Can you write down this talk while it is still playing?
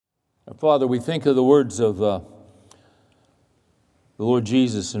Father, we think of the words of the Lord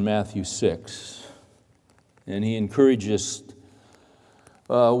Jesus in Matthew 6, and He encouraged us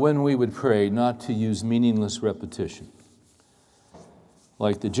when we would pray not to use meaningless repetition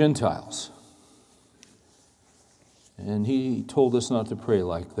like the Gentiles. And He told us not to pray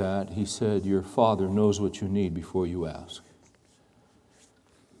like that. He said, your Father knows what you need before you ask.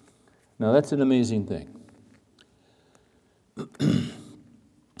 Now that's an amazing thing.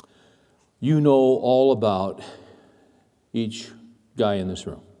 You know all about each guy in this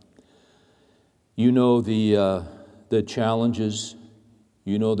room. You know the challenges.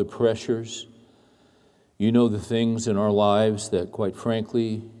 You know the pressures. You know the things in our lives that, quite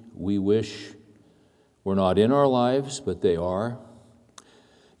frankly, we wish were not in our lives, but they are.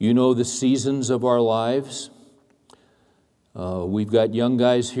 You know the seasons of our lives. We've got young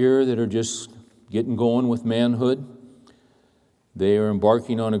guys here that are just getting going with manhood. They are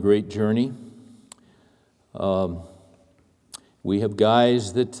embarking on a great journey. We have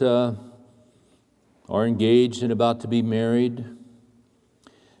guys that are engaged and about to be married.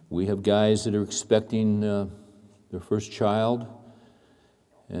 We have guys that are expecting their first child,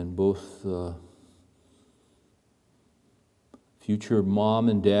 and both future mom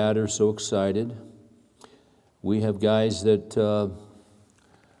and dad are so excited. We have guys that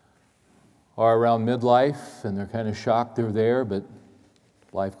are around midlife, and they're kind of shocked they're there, but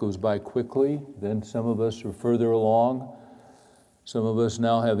life goes by quickly. Then some of us are further along. Some of us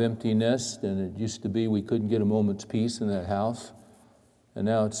now have empty nests, and it used to be we couldn't get a moment's peace in that house. And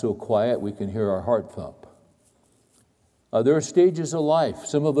now it's so quiet we can hear our heart thump. There are stages of life.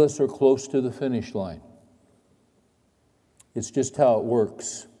 Some of us are close to the finish line. It's just how it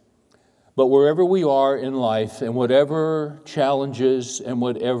works. But wherever we are in life, and whatever challenges and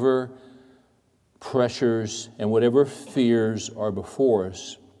whatever pressures and whatever fears are before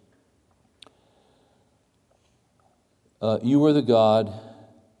us, you are the God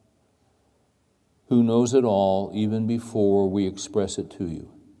who knows it all even before we express it to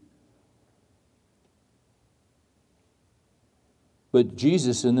you. But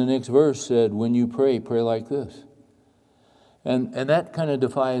Jesus in the next verse said, when you pray, pray like this. And that kind of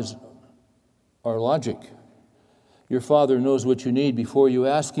defies our logic. Your Father knows what you need before you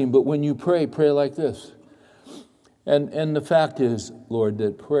ask Him, but when you pray, pray like this. And the fact is, Lord,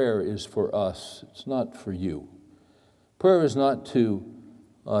 that prayer is for us. It's not for you. Prayer is not to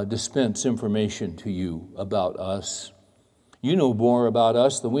dispense information to you about us. You know more about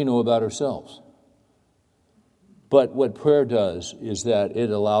us than we know about ourselves. But what prayer does is that it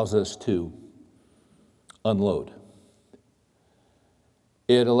allows us to unload.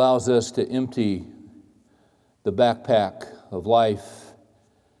 It allows us to empty the backpack of life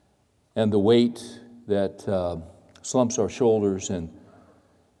and the weight that slumps our shoulders and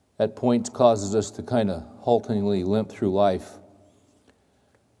at points causes us to kind of haltingly limp through life,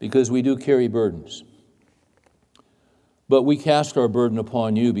 because we do carry burdens. But we cast our burden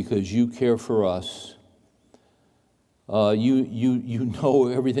upon you because you care for us. You know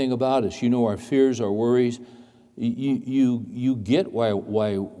everything about us. You know our fears, our worries. You get why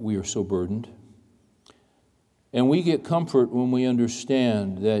we are so burdened. And we get comfort when we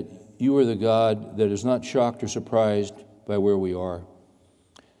understand that you are the God that is not shocked or surprised by where we are.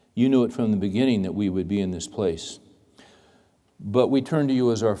 You knew it from the beginning that we would be in this place. But we turn to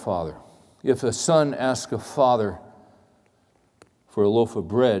you as our Father. If a son asks a father for a loaf of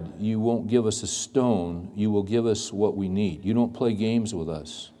bread, you won't give us a stone. You will give us what we need. You don't play games with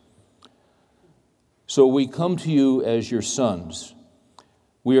us. So we come to you as your sons.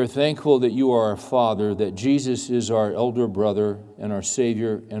 We are thankful that you are our Father, that Jesus is our elder brother and our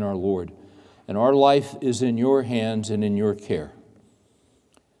Savior and our Lord. And our life is in your hands and in your care.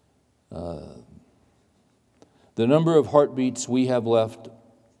 The number of heartbeats we have left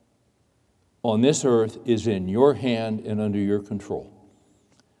on this earth is in your hand and under your control.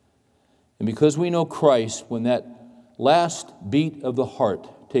 And because we know Christ, when that last beat of the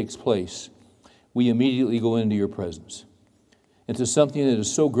heart takes place, we immediately go into your presence, into something that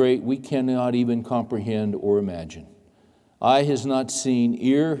is so great we cannot even comprehend or imagine. Eye has not seen,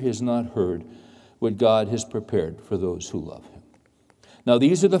 ear has not heard what God has prepared for those who love Him. Now,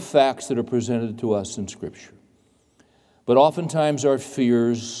 these are the facts that are presented to us in Scripture. But oftentimes our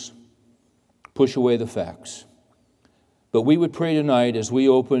fears push away the facts. But we would pray tonight as we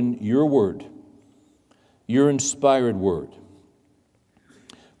open your word, your inspired word.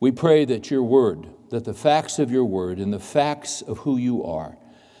 We pray that your word, that the facts of your word and the facts of who you are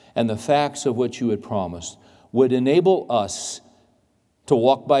and the facts of what you had promised would enable us to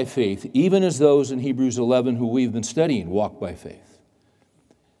walk by faith, even as those in Hebrews 11 who we've been studying walk by faith.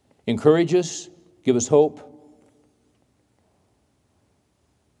 Encourage us, give us hope.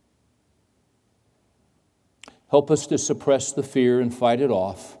 Help us to suppress the fear and fight it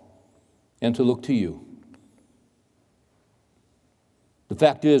off and to look to you. The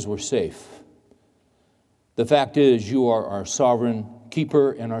fact is, we're safe. The fact is, you are our sovereign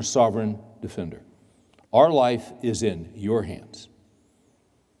keeper and our sovereign defender. Our life is in your hands.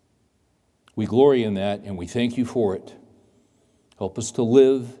 We glory in that and we thank you for it. Help us to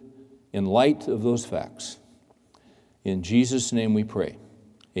live in light of those facts. In Jesus' name we pray.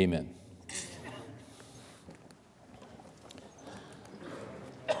 Amen.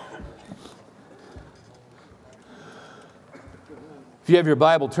 If you have your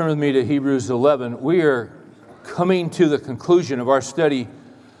Bible, turn with me to Hebrews 11. We are coming to the conclusion of our study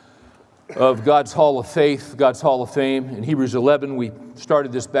of God's Hall of Faith, God's Hall of Fame. In Hebrews 11, we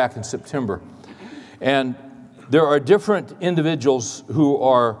started this back in September. And there are different individuals who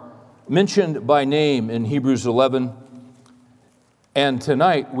are mentioned by name in Hebrews 11. And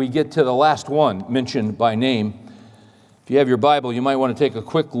tonight, we get to the last one mentioned by name. If you have your Bible, you might want to take a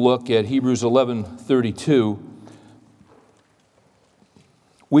quick look at Hebrews 11:32.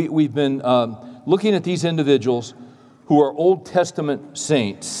 We've been looking at these individuals who are Old Testament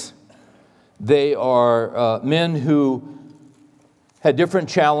saints. They are men who had different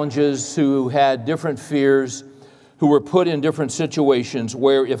challenges, who had different fears, who were put in different situations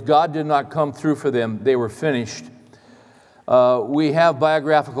where if God did not come through for them, they were finished. We have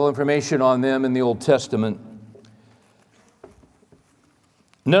biographical information on them in the Old Testament.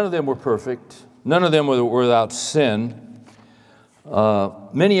 None of them were perfect. None of them were without sin.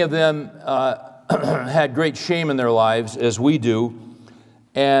 Many of them had great shame in their lives, as we do,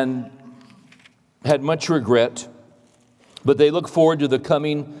 and had much regret. But they look forward to the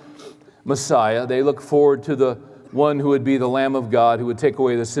coming Messiah. They look forward to the one who would be the Lamb of God, who would take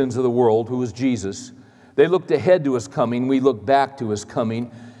away the sins of the world, who was Jesus. They looked ahead to his coming. We look back to his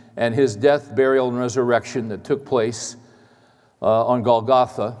coming and his death, burial, and resurrection that took place on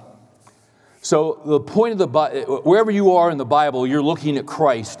Golgotha. So the point of the wherever you are in the Bible, you're looking at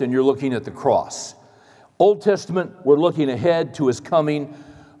Christ and you're looking at the cross. Old Testament, we're looking ahead to his coming.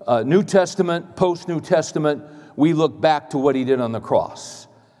 New Testament, post-New Testament, we look back to what he did on the cross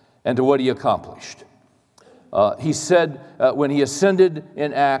and to what he accomplished. He said when he ascended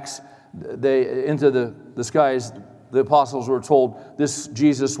in Acts into the skies, the apostles were told, this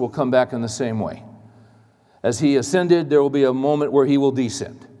Jesus will come back in the same way. As he ascended, there will be a moment where he will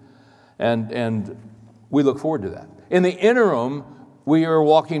descend. And we look forward to that. In the interim, we are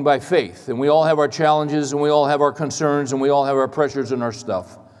walking by faith, and we all have our challenges, and we all have our concerns, and we all have our pressures and our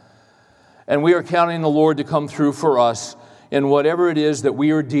stuff. And we are counting the Lord to come through for us in whatever it is that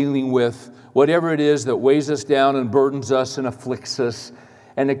we are dealing with, whatever it is that weighs us down and burdens us and afflicts us.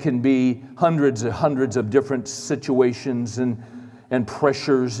 And it can be hundreds and hundreds of different situations and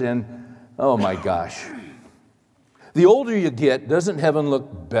pressures, and oh my gosh. The older you get, doesn't heaven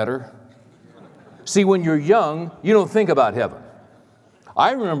look better? See, when you're young, you don't think about heaven.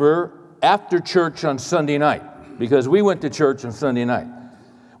 I remember after church on Sunday night, because we went to church on Sunday night.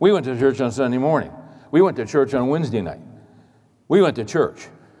 We went to church on Sunday morning. We went to church on Wednesday night. We went to church.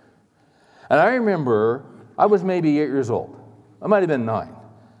 And I remember I was maybe 8 years old. I might have been 9.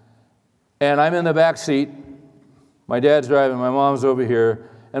 And I'm in the back seat. My dad's driving, my mom's over here,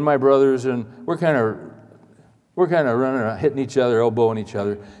 and my brothers, and we're kind of running around, hitting each other, elbowing each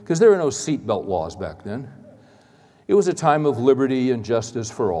other, because there were no seatbelt laws back then. It was a time of liberty and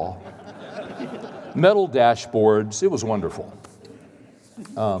justice for all. Metal dashboards, it was wonderful.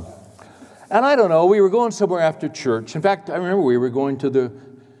 And I don't know, we were going somewhere after church. In fact, I remember we were going to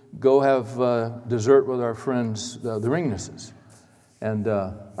go have dessert with our friends, the Ringnesses. And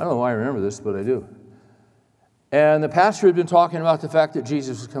I don't know why I remember this, but I do. And the pastor had been talking about the fact that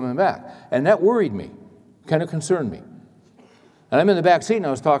Jesus was coming back. And that worried me, kind of concerned me. And I'm in the back seat and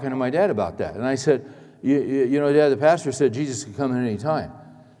I was talking to my dad about that. And I said, you know, Dad, the pastor said Jesus could come at any time.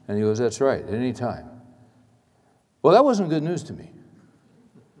 And he goes, that's right, at any time. Well, that wasn't good news to me.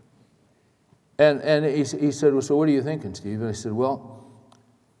 And he said, well, so what are you thinking, Steve? And I said, well,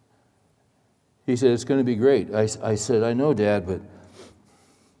 he said, it's going to be great. I said, I know, Dad, but,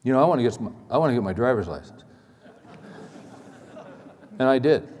 you know, I want to get my driver's license. And I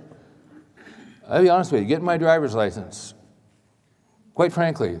did. I'll be honest with you, getting my driver's license, quite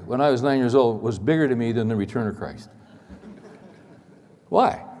frankly, when I was 9 years old, was bigger to me than the return of Christ.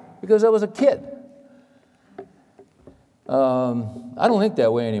 Why? Because I was a kid. I don't think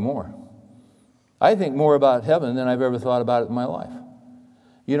that way anymore. I think more about heaven than I've ever thought about it in my life.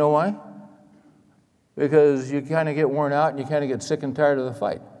 You know why? Because you kind of get worn out and you kind of get sick and tired of the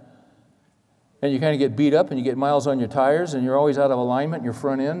fight. And you kind of get beat up and you get miles on your tires and you're always out of alignment in your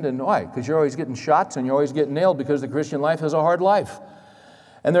front end. And why? Because you're always getting shots and you're always getting nailed because the Christian life is a hard life.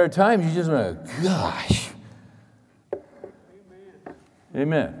 And there are times you just want to, gosh.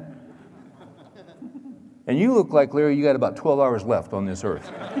 Amen. And you look like, Larry, you got about 12 hours left on this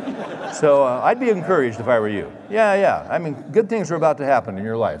earth. So I'd be encouraged if I were you. Yeah. I mean, good things are about to happen in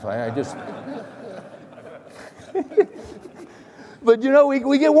your life. I just... But you know,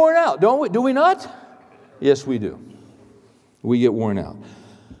 we get worn out, don't we? Do we not? Yes, we do. We get worn out.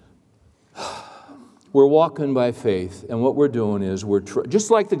 We're walking by faith, and what we're doing is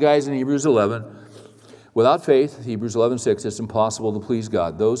just like the guys in Hebrews 11, without faith, Hebrews 11:6, it's impossible to please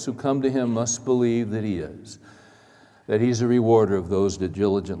God. Those who come to Him must believe that He is, that He's a rewarder of those that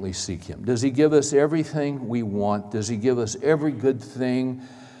diligently seek Him. Does He give us everything we want? Does He give us every good thing?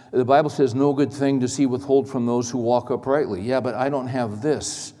 The Bible says, no good thing does He withhold from those who walk uprightly. Yeah, but I don't have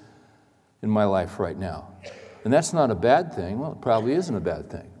this in my life right now. And that's not a bad thing. Well, it probably isn't a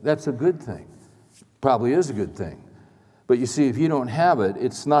bad thing. That's a good thing. Probably is a good thing. But you see, if you don't have it,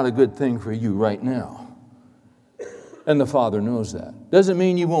 it's not a good thing for you right now. And the Father knows that. Doesn't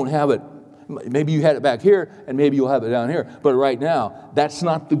mean you won't have it. Maybe you had it back here, and maybe you'll have it down here. But right now, that's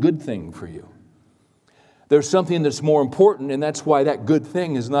not the good thing for you. There's something that's more important, and that's why that good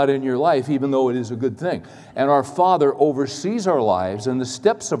thing is not in your life, even though it is a good thing. And our Father oversees our lives and the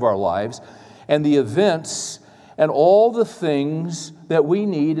steps of our lives and the events and all the things that we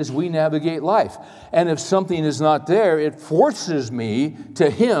need as we navigate life. And if something is not there, it forces me to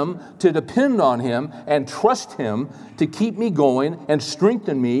Him, to depend on Him and trust Him to keep me going and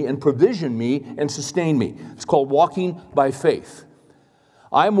strengthen me and provision me and sustain me. It's called walking by faith.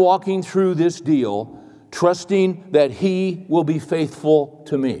 I'm walking through this deal trusting that He will be faithful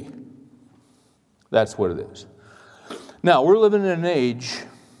to me. That's what it is. Now, we're living in an age,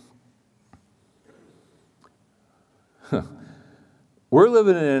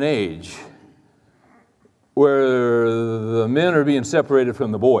 where the men are being separated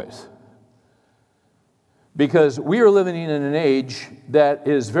from the boys. Because we are living in an age that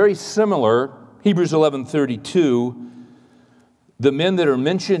is very similar, Hebrews 11:32, the men that are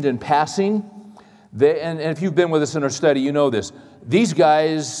mentioned in passing, and if you've been with us in our study, you know this. These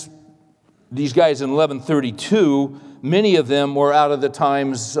guys in 11:32, many of them were out of the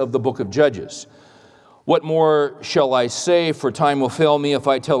times of the book of Judges. What more shall I say, for time will fail me if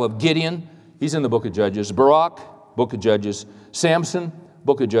I tell of Gideon? He's in the book of Judges. Barak, book of Judges. Samson,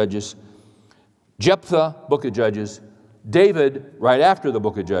 book of Judges. Jephthah, book of Judges. David, right after the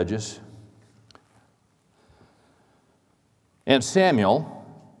book of Judges. And Samuel.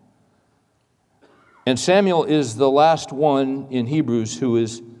 And Samuel is the last one in Hebrews who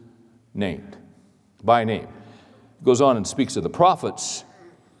is named by name. It goes on and speaks of the prophets,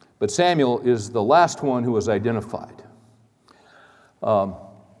 but Samuel is the last one who is identified. And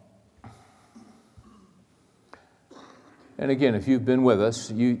again, if you've been with us,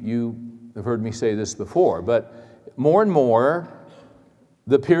 you have heard me say this before, but more and more,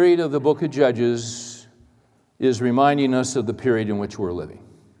 the period of the book of Judges is reminding us of the period in which we're living.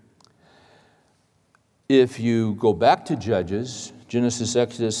 If you go back to Judges, Genesis,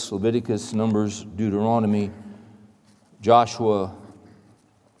 Exodus, Leviticus, Numbers, Deuteronomy, Joshua,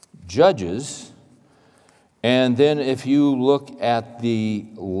 Judges, and then if you look at the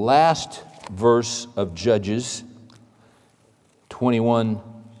last verse of Judges,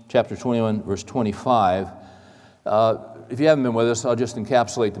 chapter 21, verse 25, if you haven't been with us, I'll just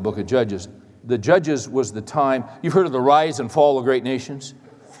encapsulate the book of Judges. The Judges was the time, you've heard of the rise and fall of great nations?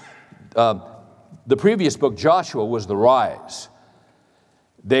 The previous book, Joshua, was the rise.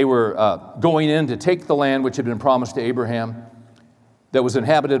 They were going in to take the land which had been promised to Abraham, that was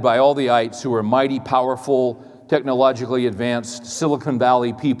inhabited by all the ites, who were mighty, powerful, technologically advanced Silicon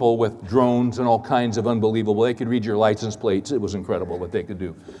Valley people with drones and all kinds of unbelievable. They could read your license plates. It was incredible what they could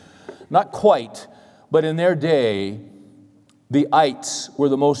do. Not quite, but in their day, the ites were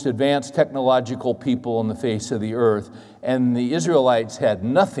the most advanced technological people on the face of the earth, and the Israelites had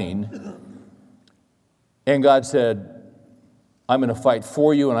nothing. And God said, I'm going to fight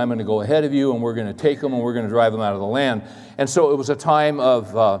for you, and I'm going to go ahead of you, and we're going to take them, and we're going to drive them out of the land. And so it was a time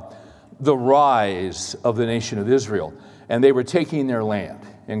of the rise of the nation of Israel. And they were taking their land,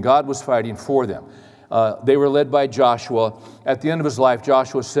 and God was fighting for them. They were led by Joshua. At the end of his life,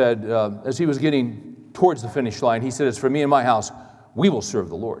 Joshua said, as he was getting towards the finish line, he said, "It's for me and my house, we will serve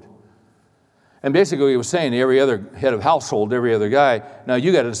the Lord." And basically he was saying to every other head of household, every other guy, now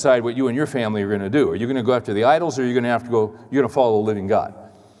you got to decide what you and your family are going to do. Are you going to go after the idols, or are you going to follow the living God?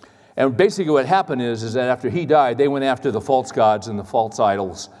 And basically what happened is that after he died, they went after the false gods and the false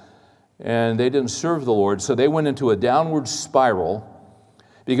idols and they didn't serve the Lord, so they went into a downward spiral,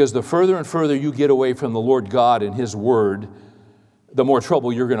 because the further and further you get away from the Lord God and His Word, the more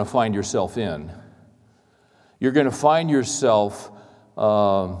trouble you're going to find yourself in. You're going to find yourself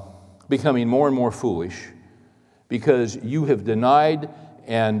becoming more and more foolish because you have denied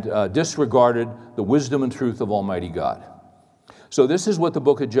and disregarded the wisdom and truth of Almighty God. So this is what the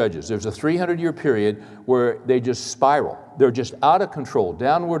book of Judges. There's a 300-year period where they just spiral. They're just out of control,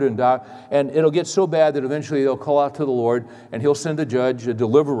 downward and down, and it'll get so bad that eventually they'll call out to the Lord, and He'll send a judge, a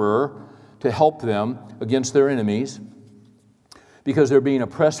deliverer, to help them against their enemies because they're being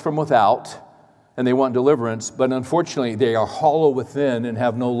oppressed from without, and they want deliverance, but unfortunately they are hollow within and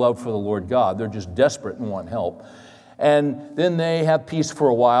have no love for the Lord God. They're just desperate and want help. And then they have peace for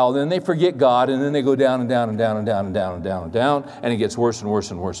a while, then they forget God, and then they go down and down and down and down and down and down and down, and it gets worse and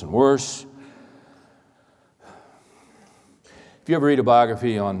worse and worse and worse. If you ever read a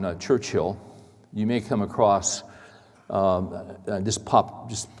biography on Churchill, you may come across, this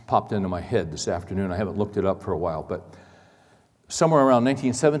popped into my head this afternoon. I haven't looked it up for a while, but somewhere around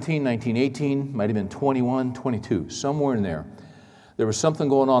 1917, 1918, might have been 21, 22, somewhere in there, there was something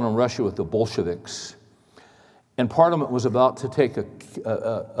going on in Russia with the Bolsheviks. And Parliament was about to take they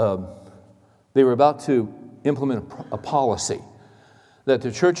were about to implement a policy that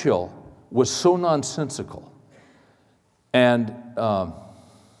the Churchill was so nonsensical and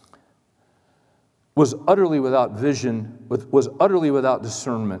was utterly without vision, was utterly without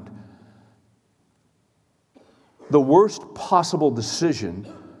discernment. The worst possible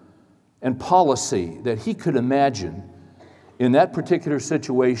decision and policy that he could imagine in that particular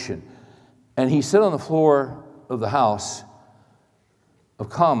situation. And he sat on the floor of the House of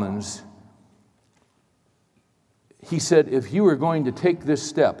Commons. He said, if you were going to take this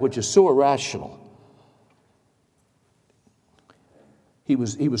step, which is so irrational, he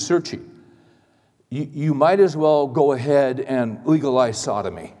was searching. You might as well go ahead and legalize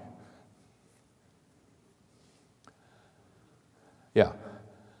sodomy. Yeah.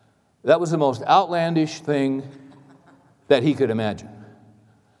 That was the most outlandish thing that he could imagine.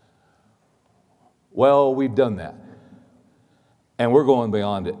 Well, we've done that, and we're going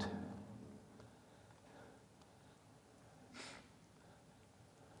beyond it.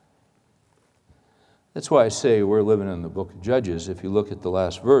 That's why I say we're living in the book of Judges. If you look at the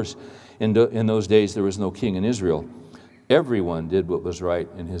last verse, in those days there was no king in Israel. Everyone did what was right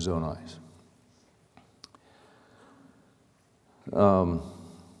in his own eyes.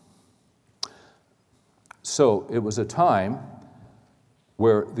 So it was a time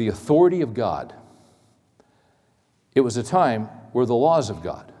where the authority of God, it was a time where the laws of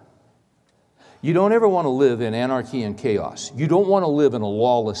God. You don't ever want to live in anarchy and chaos. You don't want to live in a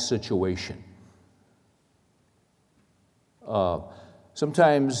lawless situation.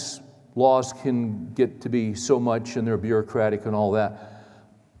 Sometimes laws can get to be so much and they're bureaucratic and all that.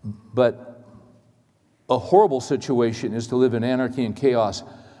 But a horrible situation is to live in anarchy and chaos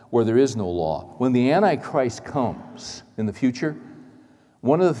where there is no law. When the Antichrist comes in the future,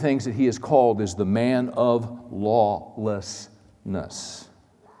 one of the things that he is called is the man of lawlessness.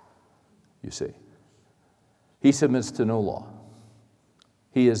 You see, he submits to no law.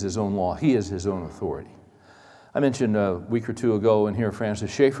 He is his own law. He is his own authority. I mentioned a week or two ago in here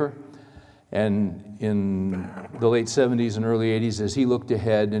Francis Schaeffer, and in the late 70s and early 80s, as he looked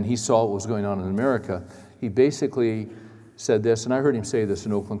ahead and he saw what was going on in America, he basically said this, and I heard him say this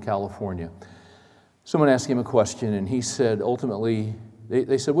in Oakland, California. Someone asked him a question, and he said, ultimately,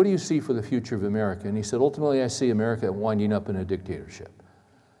 they said, what do you see for the future of America? And he said, ultimately, I see America winding up in a dictatorship.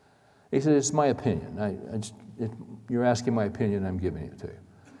 He said, it's my opinion. You're asking my opinion, I'm giving it to you.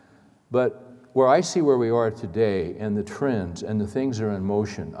 But where I see where we are today and the trends and the things that are in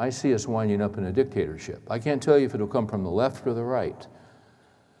motion, I see us winding up in a dictatorship. I can't tell you if it'll come from the left or the right.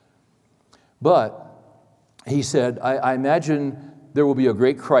 But he said, I imagine there will be a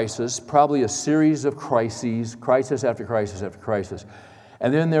great crisis, probably a series of crises, crisis after crisis after crisis.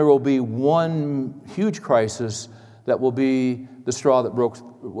 And then there will be one huge crisis that will be the straw that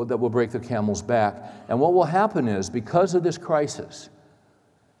will break the camel's back. And what will happen is, because of this crisis,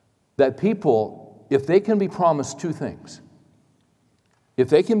 that people, if they can be promised two things, if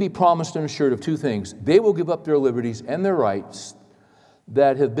they can be promised and assured of two things, they will give up their liberties and their rights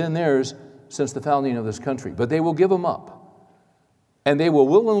that have been theirs since the founding of this country. But they will give them up. And they will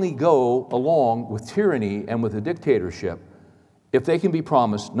willingly go along with tyranny and with a dictatorship if they can be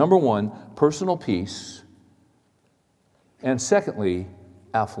promised, number one, personal peace, and secondly,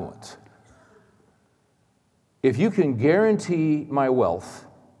 affluence. If you can guarantee my wealth,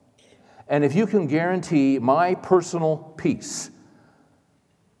 and if you can guarantee my personal peace,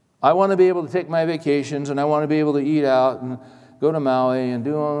 I want to be able to take my vacations, and I want to be able to eat out and go to Maui and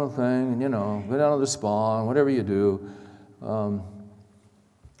do all the thing, and, go down to the spa and whatever you do.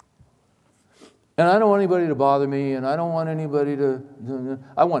 And I don't want anybody to bother me, and I don't want anybody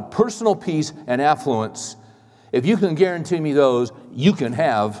I want personal peace and affluence. If you can guarantee me those, you can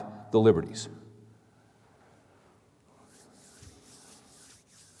have the liberties.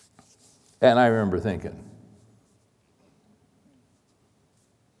 And I remember thinking,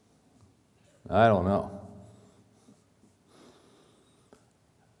 I don't know.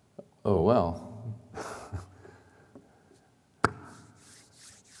 Oh, well.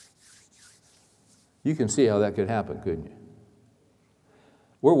 You can see how that could happen, couldn't you?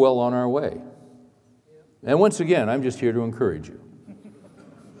 We're well on our way. And once again, I'm just here to encourage you.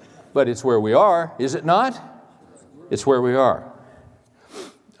 But it's where we are, is it not? It's where we are.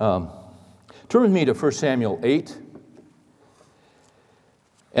 Turn with me to 1 Samuel 8.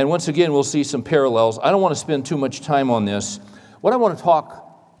 And once again, we'll see some parallels. I don't want to spend too much time on this. What I want to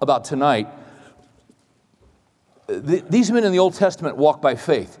talk about tonight, these men in the Old Testament walk by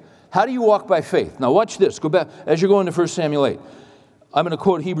faith. How do you walk by faith? Now watch this. Go back. As you're going to 1 Samuel 8, I'm going to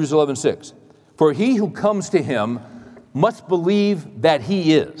quote Hebrews 11:6. For he who comes to him must believe that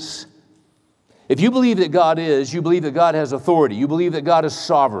he is. If you believe that God is, you believe that God has authority. You believe that God is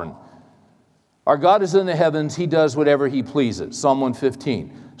sovereign. Our God is in the heavens. He does whatever he pleases. Psalm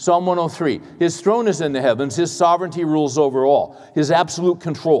 115. Psalm 103. His throne is in the heavens. His sovereignty rules over all. His absolute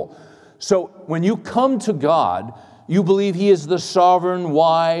control. So when you come to God, you believe he is the sovereign,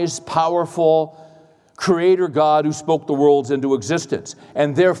 wise, powerful, creator God who spoke the worlds into existence.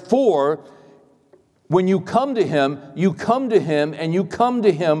 And therefore, when you come to him and you come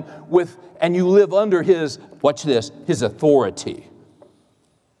to him with, and you live under his, watch this, his authority.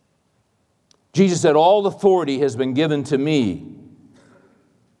 Jesus said, all authority has been given to me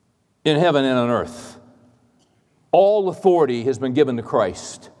in heaven and on earth. All authority has been given to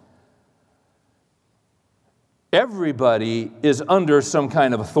Christ. Everybody is under some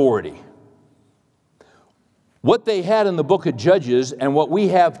kind of authority. What they had in the book of Judges and what we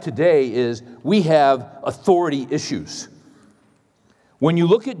have today is we have authority issues. When you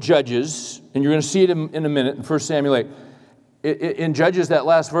look at Judges, and you're going to see it in a minute in 1 Samuel 8, in Judges, that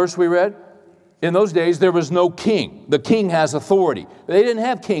last verse we read, in those days there was no king. The king has authority. They didn't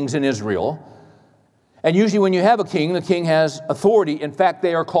have kings in Israel. And usually when you have a king, the king has authority. In fact,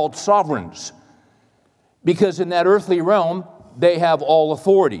 they are called sovereigns. Because in that earthly realm, they have all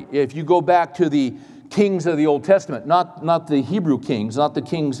authority. If you go back to the kings of the Old Testament, not the Hebrew kings, not the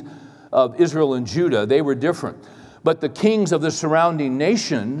kings of Israel and Judah, they were different. But the kings of the surrounding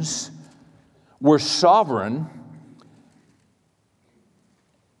nations were sovereign,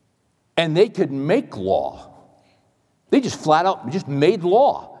 and they could make law. They just flat out just made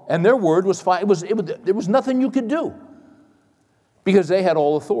law, and their word was fine. There was nothing you could do because they had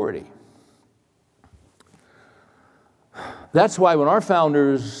all authority. That's why when our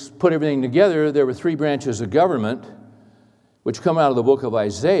founders put everything together, there were 3 branches of government, which come out of the book of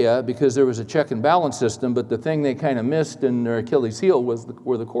Isaiah, because there was a check and balance system, but the thing they kind of missed in their Achilles heel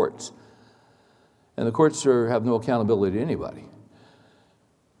were the courts. And the courts have no accountability to anybody.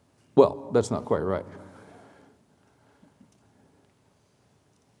 Well, that's not quite right.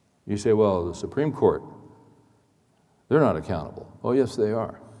 You say, well, the Supreme Court, they're not accountable. Oh, yes, they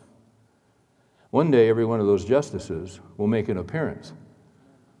are. One day, every one of those justices will make an appearance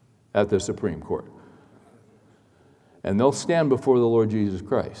at the Supreme Court. And they'll stand before the Lord Jesus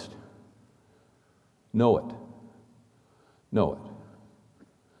Christ. Know it. Know it.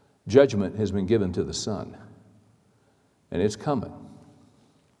 Judgment has been given to the Son. And it's coming.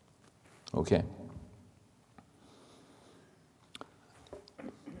 Okay.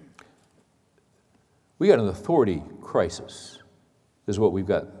 We got an authority crisis, is what we've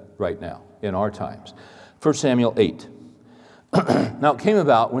got right now in our times. 1 Samuel 8. Now, it came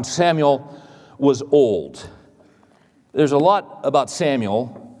about when Samuel was old. There's a lot about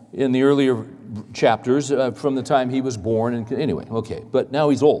Samuel in the earlier chapters from the time he was born. And anyway, okay, but now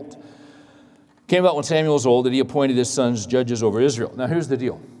he's old. Came about when Samuel was old that he appointed his sons judges over Israel. Now, here's the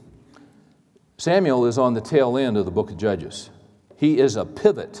deal. Samuel is on the tail end of the book of Judges. He is a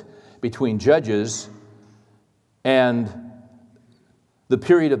pivot between Judges and the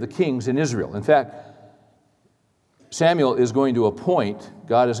period of the kings in Israel. In fact, Samuel is going to appoint,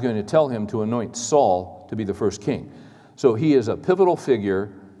 God is going to tell him to anoint Saul to be the first king. So he is a pivotal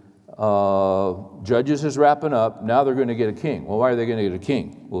figure. Judges is wrapping up. Now they're going to get a king. Well, why are they going to get a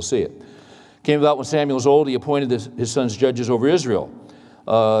king? We'll see it. Came about when Samuel was old, he appointed his sons judges over Israel.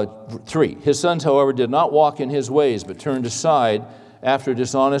 3. His sons, however, did not walk in his ways, but turned aside after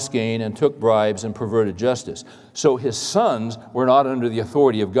dishonest gain and took bribes and perverted justice. So his sons were not under the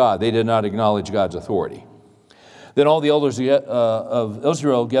authority of God. They did not acknowledge God's authority. Then all the elders of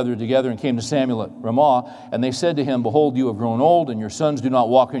Israel gathered together and came to Samuel at Ramah, and they said to him, Behold, you have grown old, and your sons do not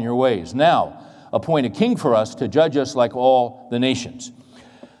walk in your ways. Now appoint a king for us to judge us like all the nations.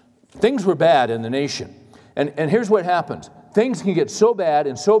 Things were bad in the nation. And here's what happens. Things can get so bad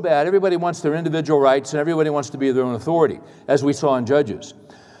and so bad, everybody wants their individual rights and everybody wants to be their own authority, as we saw in Judges.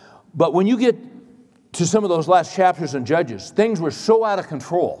 But when you get to some of those last chapters in Judges, things were so out of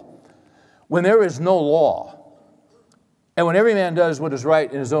control. When there is no law, and when every man does what is right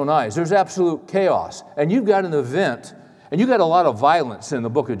in his own eyes, there's absolute chaos. And you've got an event, and you've got a lot of violence in the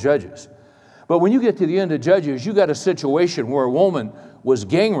book of Judges. But when you get to the end of Judges, you got a situation where a woman was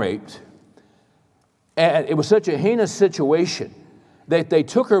gang raped. And it was such a heinous situation that they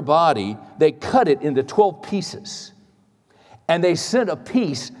took her body, they cut it into 12 pieces, and they sent a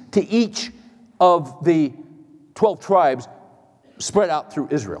piece to each of the 12 tribes spread out through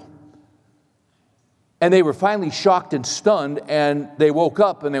Israel. And they were finally shocked and stunned, and they woke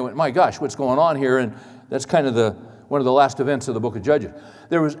up and they went, my gosh, what's going on here? And that's kind of one of the last events of the book of Judges.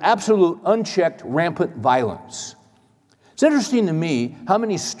 There was absolute unchecked, rampant violence. It's interesting to me how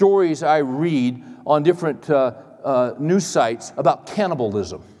many stories I read on different news sites about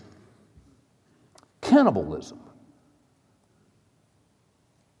cannibalism. Cannibalism.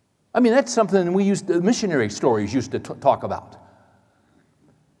 I mean, that's something the missionary stories used to talk about.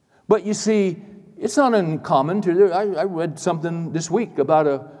 But you see, it's not uncommon I read something this week about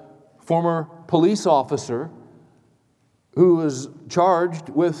a former police officer who was charged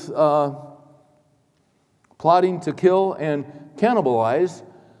with plotting to kill and cannibalize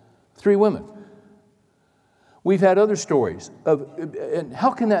 3 women. We've had other stories and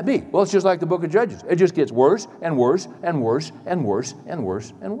how can that be? Well, it's just like the book of Judges. It just gets worse and worse and worse and worse and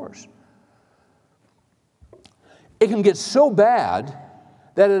worse and worse. It can get so bad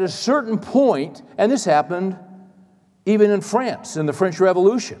that at a certain point, and this happened even in France in the French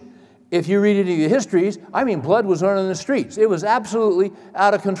Revolution. If you read any of the histories, blood was running in the streets. It was absolutely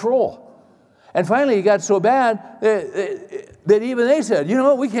out of control. And finally, it got so bad that even they said, you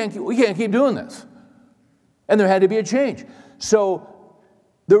know what, we can't keep doing this. And there had to be a change. So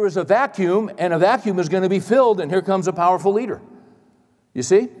there was a vacuum, and a vacuum is going to be filled, and here comes a powerful leader. You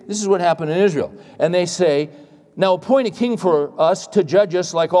see? This is what happened in Israel. And they say, now appoint a king for us to judge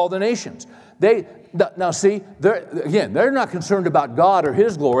us like all the nations. They're not concerned about God or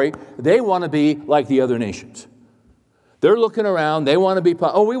his glory. They want to be like the other nations. They're looking around. They want to be,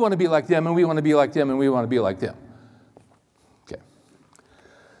 we want to be like them, and we want to be like them, and we want to be like them.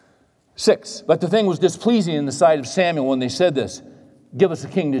 6, but the thing was displeasing in the sight of Samuel when they said this, give us a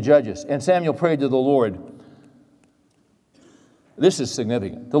king to judge us. And Samuel prayed to the Lord. This is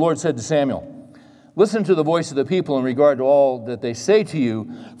significant. The Lord said to Samuel, listen to the voice of the people in regard to all that they say to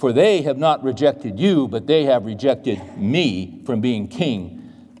you, for they have not rejected you, but they have rejected me from being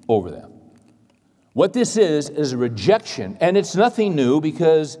king over them. What this is a rejection, and it's nothing new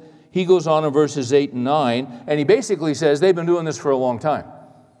because he goes on in verses 8 and 9, and he basically says they've been doing this for a long time.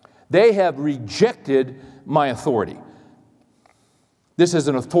 They have rejected my authority. This is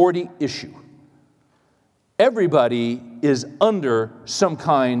an authority issue. Everybody is under some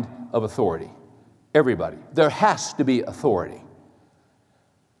kind of authority. Everybody. There has to be authority.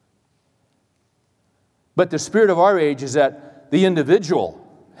 But the spirit of our age is that the individual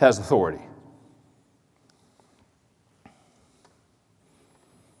has authority.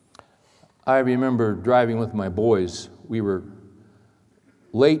 I remember driving with my boys. We were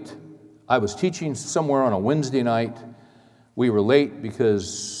late. I was teaching somewhere on a Wednesday night. We were late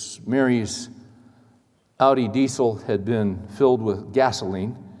because Mary's Audi diesel had been filled with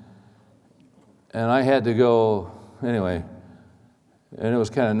gasoline. And I had to go anyway. And it was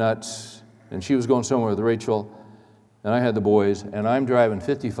kind of nuts. And she was going somewhere with Rachel. And I had the boys. And I'm driving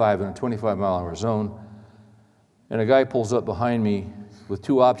 55 in a 25-mile-an-hour zone. And a guy pulls up behind me with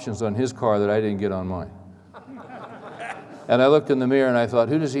 2 options on his car that I didn't get on mine. And I looked in the mirror and I thought,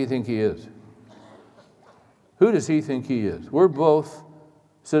 who does he think he is? Who does he think he is? We're both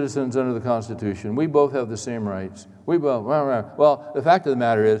citizens under the Constitution. We both have the same rights. Well, the fact of the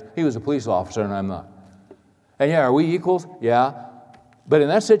matter is, he was a police officer and I'm not. And yeah, are we equals? Yeah. But in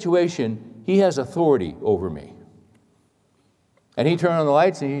that situation, he has authority over me. And he turned on the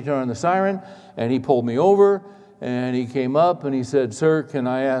lights and he turned on the siren and he pulled me over. And he came up and he said, sir, can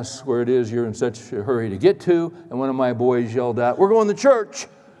I ask where it is you're in such a hurry to get to? And one of my boys yelled out, we're going to church.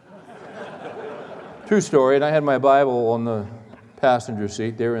 True story. And I had my Bible on the passenger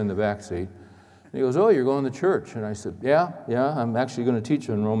seat. They were in the back seat. And he goes, oh, you're going to church. And I said, yeah, I'm actually going to teach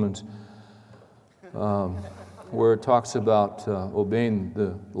in Romans where it talks about obeying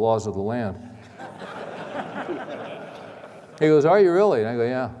the laws of the land. He goes, are you really? And I go,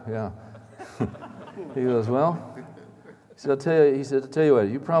 yeah. He goes, well, I'll tell you what,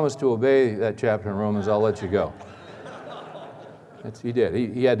 you promised to obey that chapter in Romans, I'll let you go. He did.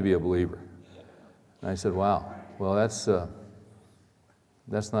 He had to be a believer. And I said, wow, well, that's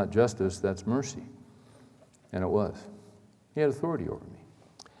not justice, that's mercy. And it was. He had authority over me.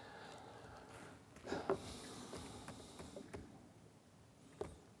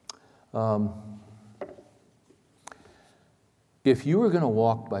 If you are going to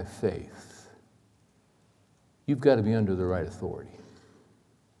walk by faith, you've got to be under the right authority.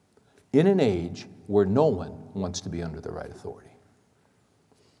 In an age where no one wants to be under the right authority.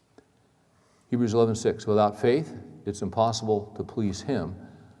 Hebrews 11:6, without faith, it's impossible to please Him.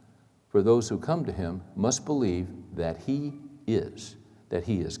 For those who come to Him must believe that He is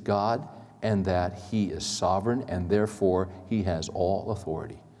God, and that He is sovereign, and therefore He has all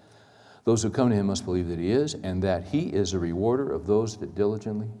authority. Those who come to Him must believe that He is, and that He is a rewarder of those that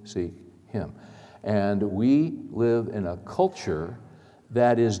diligently seek Him. And we live in a culture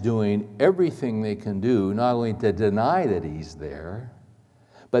that is doing everything they can do, not only to deny that He's there,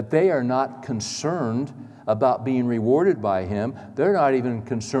 but they are not concerned about being rewarded by Him. They're not even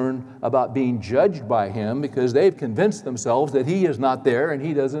concerned about being judged by Him, because they've convinced themselves that He is not there and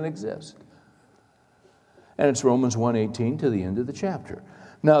He doesn't exist. And it's Romans 1:18 to the end of the chapter.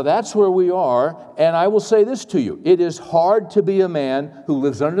 Now that's where we are, and I will say this to you. It is hard to be a man who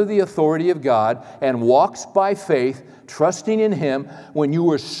lives under the authority of God and walks by faith, trusting in Him, when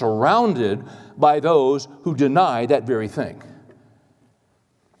you are surrounded by those who deny that very thing.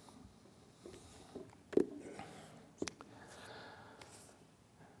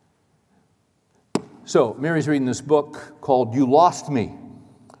 So, Mary's reading this book called You Lost Me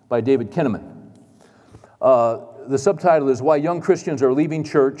by David Kinnaman. The subtitle is Why Young Christians Are Leaving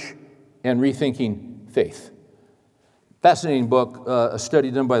Church and Rethinking Faith. Fascinating book, a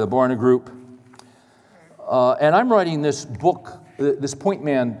study done by the Barna Group. And I'm writing this book, this Point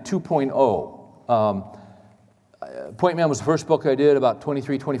Man 2.0. Point Man was the first book I did about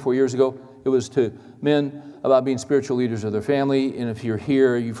 23, 24 years ago. It was to men about being spiritual leaders of their family. And if you're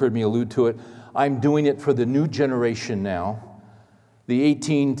here, you've heard me allude to it. I'm doing it for the new generation now, the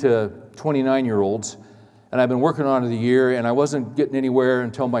 18 to 29-year-olds. And I've been working on it a year, and I wasn't getting anywhere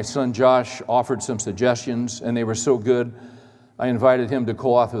until my son Josh offered some suggestions, and they were so good, I invited him to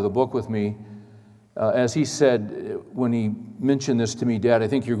co-author the book with me. As he said, when he mentioned this to me, Dad, I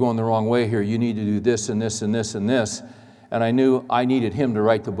think you're going the wrong way here. You need to do this and this and this and this. And I knew I needed him to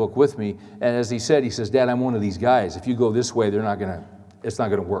write the book with me. And as he says, Dad, I'm one of these guys. If you go this way, it's not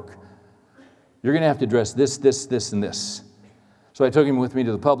going to work. You're going to have to address this, this, this, and this. So I took him with me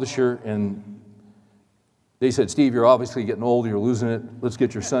to the publisher, and they said, Steve, you're obviously getting old, you're losing it. Let's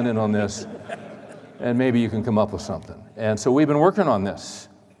get your son in on this, and maybe you can come up with something. And so we've been working on this.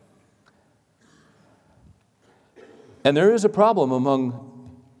 And there is a problem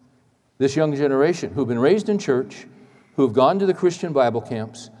among this young generation who've been raised in church, who have gone to the Christian Bible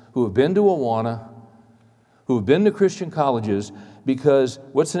camps, who have been to Awana, who have been to Christian colleges, because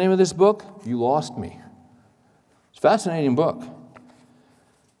what's the name of this book? You Lost Me. It's a fascinating book.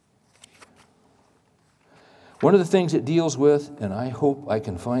 One of the things it deals with, and I hope I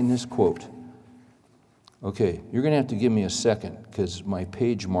can find this quote. Okay, you're going to have to give me a second because my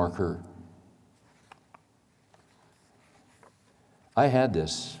page marker. I had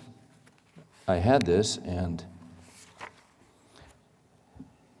this, and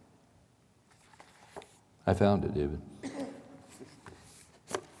I found it, David.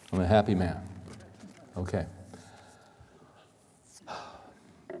 I'm a happy man. Okay.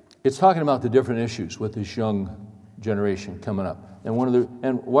 It's talking about the different issues with this young generation coming up, and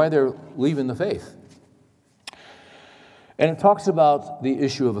why they're leaving the faith. And it talks about the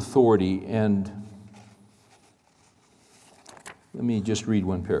issue of authority, and let me just read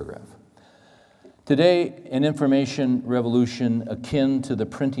one paragraph. Today, an information revolution akin to the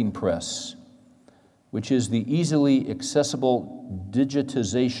printing press, which is the easily accessible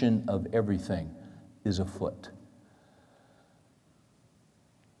digitization of everything, is afoot.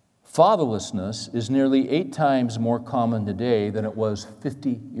 Fatherlessness is nearly 8 times more common today than it was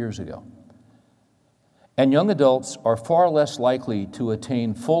 50 years ago. And young adults are far less likely to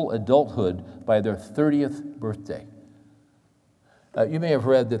attain full adulthood by their 30th birthday. You may have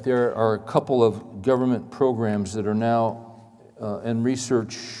read that there are a couple of government programs that are now, and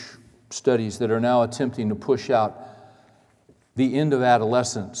research studies that are now attempting to push out the end of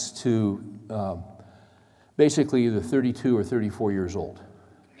adolescence to basically either 32 or 34 years old.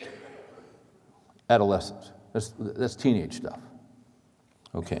 Adolescence. That's teenage stuff.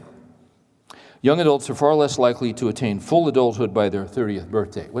 Okay. Young adults are far less likely to attain full adulthood by their 30th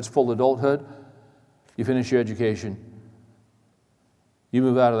birthday. What's full adulthood? You finish your education, you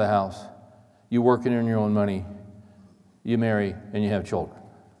move out of the house, you work and earn your own money, you marry, and you have children.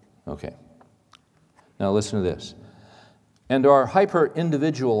 Okay. Now listen to this. And our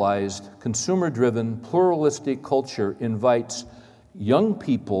hyper-individualized, consumer-driven, pluralistic culture invites young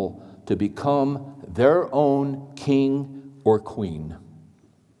people to become their own king or queen,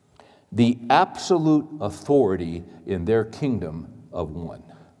 the absolute authority in their kingdom of one.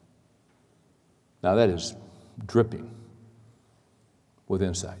 Now that is dripping with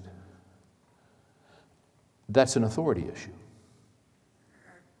insight. That's an authority issue.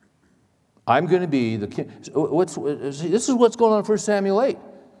 I'm going to be the king. This is what's going on in 1 Samuel 8.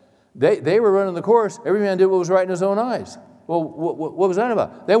 They were running the course. Every man did what was right in his own eyes. Well, what was that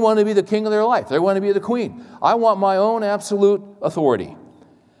about? They wanted to be the king of their life. They wanted to be the queen. I want my own absolute authority.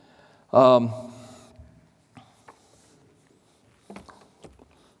 Now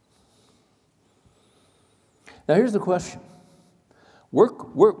here's the question.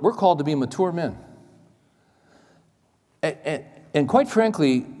 We're called to be mature men. And quite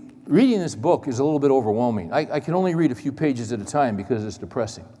frankly, reading this book is a little bit overwhelming. I can only read a few pages at a time because it's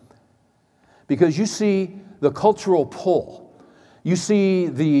depressing. Because you see the cultural pull. You see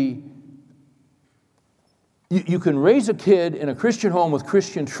you can raise a kid in a Christian home with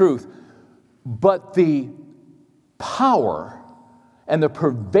Christian truth, but the power and the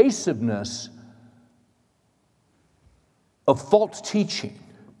pervasiveness of false teaching,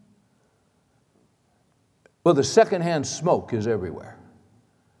 well, the secondhand smoke is everywhere.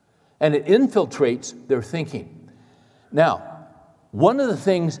 And it infiltrates their thinking. Now, one of the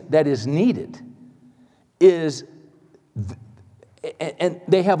things that is needed is, and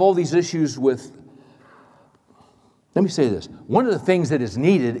they have all these issues with, let me say this. One of the things that is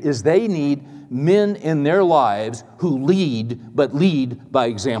needed is they need men in their lives who lead, but lead by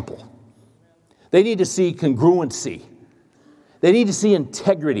example. They need to see congruency. They need to see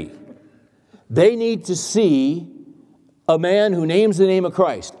integrity. They need to see a man who names the name of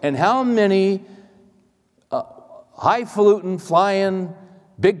Christ. And how many highfalutin, flying,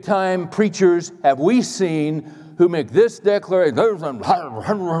 big-time preachers have we seen who make this declaration,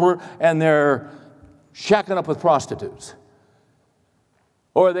 and they're shacking up with prostitutes?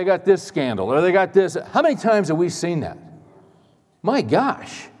 Or they got this scandal, or they got this. How many times have we seen that? My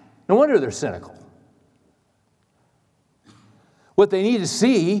gosh, no wonder they're cynical. What they need to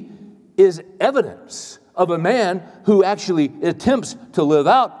see is evidence of a man who actually attempts to live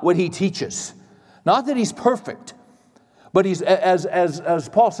out what he teaches. Not that he's perfect, but he's, as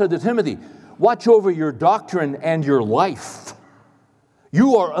Paul said to Timothy, watch over your doctrine and your life.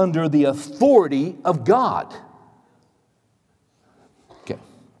 You are under the authority of God. Okay.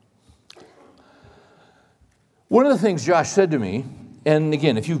 One of the things Josh said to me, and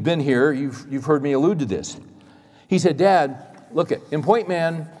again, if you've been here, you've heard me allude to this. He said, Dad, look in Point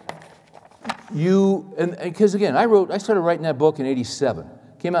Man, because again, I started writing that book in 87,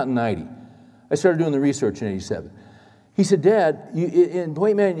 came out in 90. I started doing the research in 87. He said, Dad, in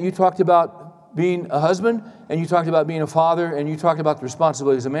Point Man, you talked about being a husband, and you talked about being a father, and you talked about the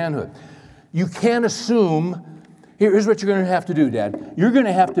responsibilities of manhood. You can't assume, here's what you're going to have to do, Dad. You're going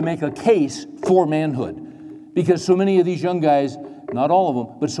to have to make a case for manhood, because so many of these young guys, not all of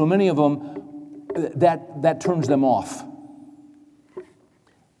them, but so many of them, that turns them off.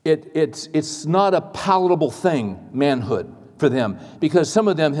 It's not a palatable thing, manhood, for them, because some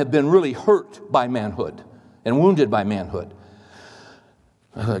of them have been really hurt by manhood and wounded by manhood.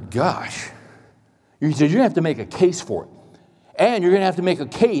 I thought, gosh. He said, you're going to have to make a case for it. And you're going to have to make a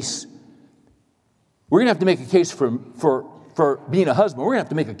case. We're going to have to make a case for being a husband. We're going to have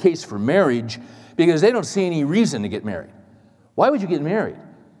to make a case for marriage, because they don't see any reason to get married. Why would you get married?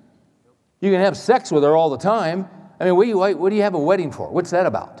 You can have sex with her all the time. I mean, what do you have a wedding for? What's that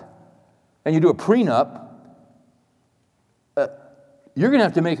about? And you do a prenup. You're going to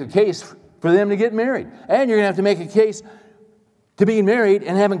have to make a case for them to get married. And you're going to have to make a case to being married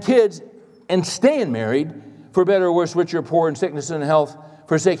and having kids and staying married, for better or worse, rich or poor, in sickness and health,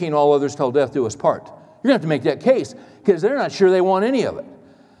 forsaking all others till death do us part. You're going to have to make that case, because they're not sure they want any of it.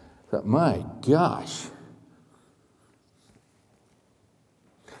 But my gosh.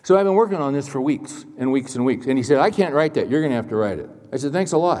 So I've been working on this for weeks and weeks and weeks. And he said, I can't write that. You're going to have to write it. I said,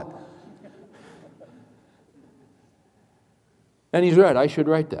 thanks a lot. And he's right. I should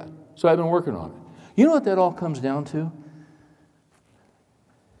write that. So I've been working on it. You know what that all comes down to?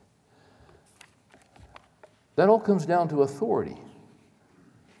 That all comes down to authority.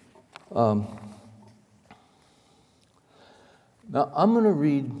 Now, I'm going to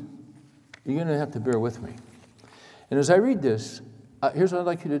read, you're going to have to bear with me. And as I read this, here's what I'd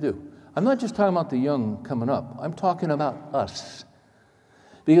like you to do. I'm not just talking about the young coming up. I'm talking about us.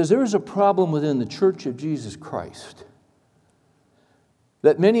 Because there is a problem within the Church of Jesus Christ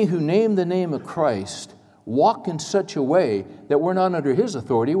that many who name the name of Christ walk in such a way that we're not under His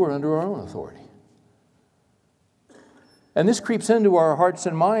authority, we're under our own authority. And this creeps into our hearts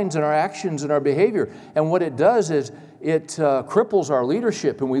and minds and our actions and our behavior. And what it does is it cripples our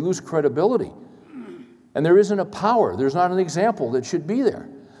leadership and we lose credibility. And there isn't a power. There's not an example that should be there.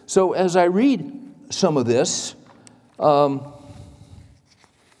 So as I read some of this,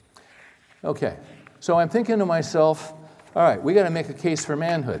 okay, so I'm thinking to myself, all right, we got to make a case for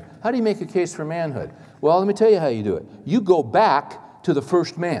manhood. How do you make a case for manhood? Well, let me tell you how you do it. You go back to the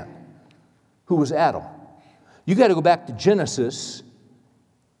first man, who was Adam. You got to go back to Genesis,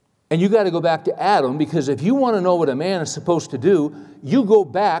 and you got to go back to Adam, because if you want to know what a man is supposed to do, you go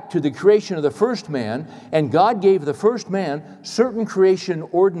back to the creation of the first man, and God gave the first man certain creation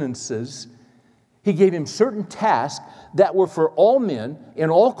ordinances. He gave him certain tasks that were for all men, in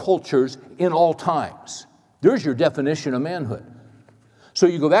all cultures, in all times. There's your definition of manhood. So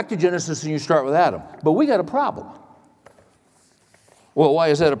you go back to Genesis and you start with Adam. But we got a problem. Well, why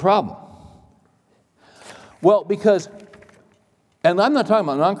is that a problem? Well, because, and I'm not talking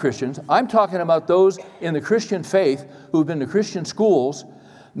about non-Christians, I'm talking about those in the Christian faith who've been to Christian schools.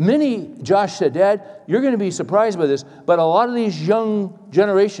 Many, Josh said, Dad, you're going to be surprised by this, but a lot of these young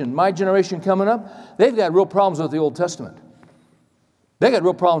generation, my generation coming up, they've got real problems with the Old Testament. They got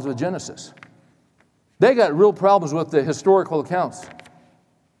real problems with Genesis. They got real problems with the historical accounts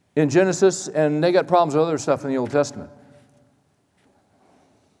in Genesis, and they got problems with other stuff in the Old Testament.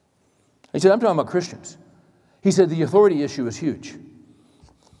 He said, I'm talking about Christians. He said the authority issue is huge.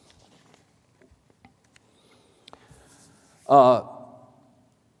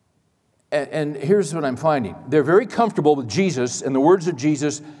 And here's what I'm finding. They're very comfortable with Jesus and the words of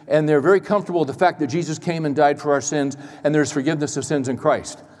Jesus, and they're very comfortable with the fact that Jesus came and died for our sins, and there's forgiveness of sins in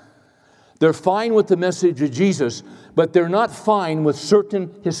Christ. They're fine with the message of Jesus, but they're not fine with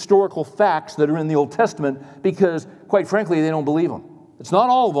certain historical facts that are in the Old Testament because, quite frankly, they don't believe them. It's not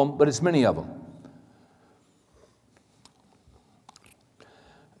all of them, but it's many of them.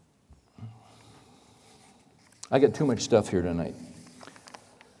 I got too much stuff here tonight.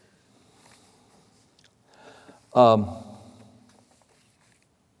 Martin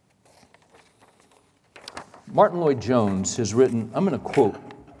Lloyd-Jones has written, I'm going to quote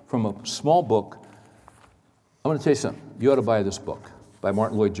from a small book. I'm going to tell you something. You ought to buy this book by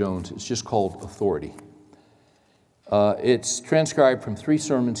Martin Lloyd-Jones. It's just called Authority. It's transcribed from 3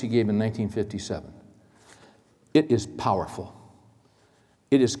 sermons he gave in 1957. It is powerful.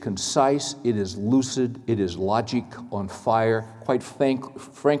 It is concise. It is lucid. It is logic on fire. Quite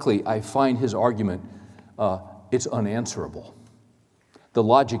frankly, I find his argument, it's unanswerable. The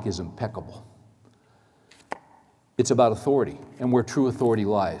logic is impeccable. It's about authority and where true authority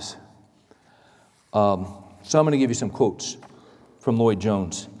lies. So I'm going to give you some quotes from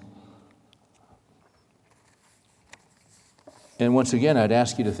Lloyd-Jones. And once again, I'd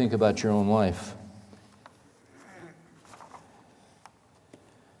ask you to think about your own life.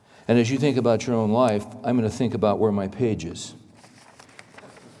 And as you think about your own life, I'm going to think about where my page is.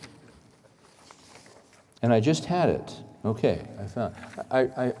 And I just had it. Okay, I found.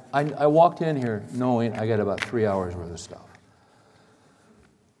 I walked in here knowing I got about 3 hours worth of stuff.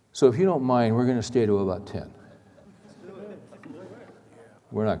 So if you don't mind, we're going to stay to about 10.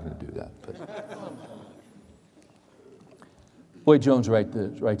 We're not going to do that. But Lloyd-Jones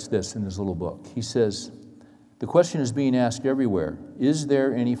writes this in his little book. He says, the question is being asked everywhere, is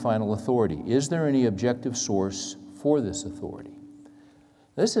there any final authority? Is there any objective source for this authority?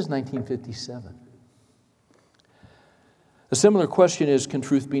 This is 1957. A similar question is, can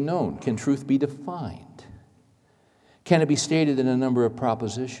truth be known? Can truth be defined? Can it be stated in a number of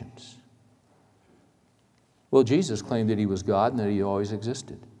propositions? Well, Jesus claimed that he was God and that he always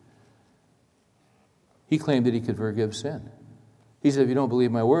existed. He claimed that he could forgive sin. He said, if you don't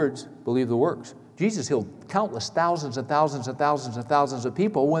believe my words, believe the works. Jesus healed countless thousands and thousands and thousands and thousands of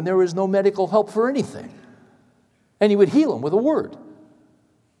people when there was no medical help for anything. And he would heal them with a word.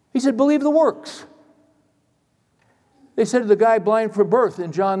 He said, believe the works. They said to the guy blind from birth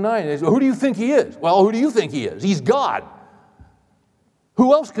in John 9, they said, who do you think he is? Well, who do you think he is? He's God.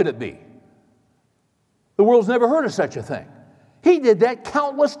 Who else could it be? The world's never heard of such a thing. He did that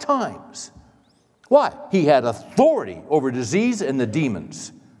countless times. Why? He had authority over disease and the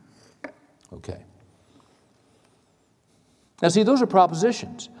demons. Okay. Now see, those are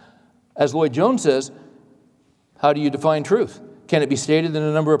propositions. As Lloyd Jones says, how do you define truth? Can it be stated in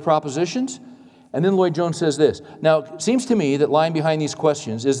a number of propositions? And then Lloyd Jones says this. Now, it seems to me that lying behind these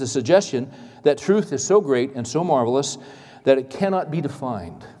questions is the suggestion that truth is so great and so marvelous that it cannot be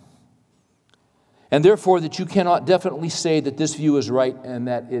defined. And therefore that you cannot definitely say that this view is right and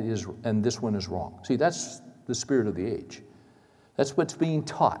that it is, and this one is wrong. See, that's the spirit of the age. That's what's being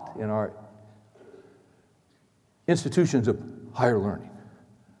taught in our institutions of higher learning.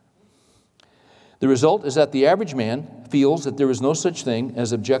 The result is that the average man feels that there is no such thing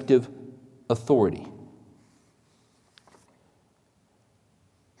as objective authority.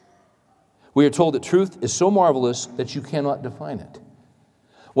 We are told that truth is so marvelous that you cannot define it.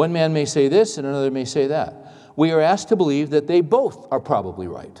 One man may say this and another may say that. We are asked to believe that they both are probably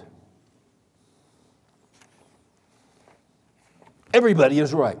right. Everybody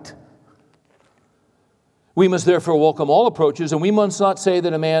is right. We must therefore welcome all approaches, and we must not say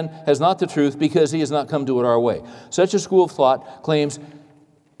that a man has not the truth because he has not come to it our way. Such a school of thought claims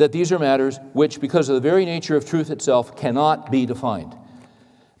that these are matters which, because of the very nature of truth itself, cannot be defined.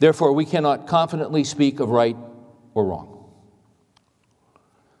 Therefore, we cannot confidently speak of right or wrong.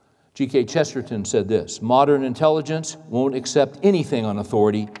 G.K. Chesterton said this, modern intelligence won't accept anything on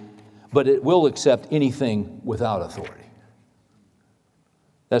authority, but it will accept anything without authority.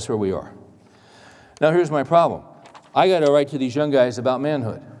 That's where we are. Now here's my problem. I got to write to these young guys about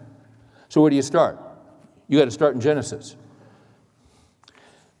manhood. So where do you start? You got to start in Genesis.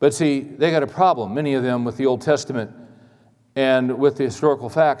 But see, they got a problem, many of them, with the Old Testament and with the historical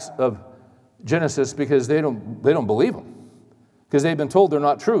facts of Genesis because they don't believe them. Because they've been told they're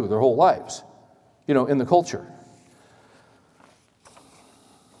not true their whole lives, in the culture.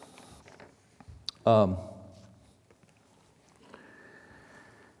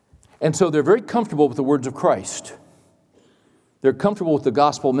 And so they're very comfortable with the words of Christ. They're comfortable with the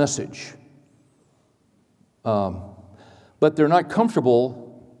gospel message. But they're not comfortable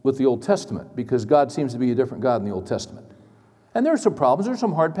with the Old Testament because God seems to be a different God in the Old Testament. And there are some problems. There are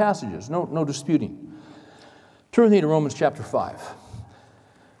some hard passages. No disputing. Turn with me to Romans chapter 5.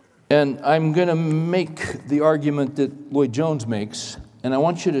 And I'm going to make the argument that Lloyd Jones makes. And I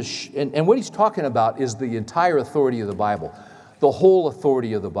want you to, and what he's talking about is the entire authority of the Bible. The whole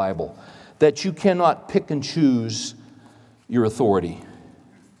authority of the Bible. That you cannot pick and choose your authority.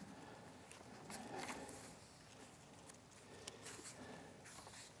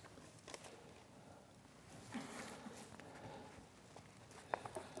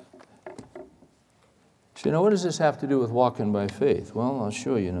 So, what does this have to do with walking by faith? Well, I'll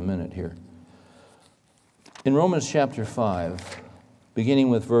show you in a minute here. In Romans chapter 5, beginning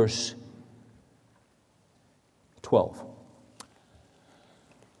with verse 12.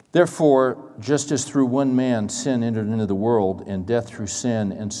 Therefore, just as through one man sin entered into the world, and death through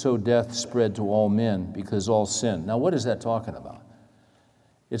sin, and so death spread to all men because all sinned. Now, what is that talking about?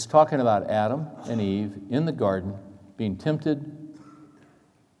 It's talking about Adam and Eve in the garden being tempted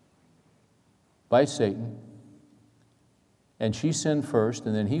by Satan, and she sinned first,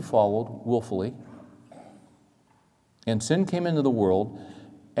 and then he followed willfully, and sin came into the world,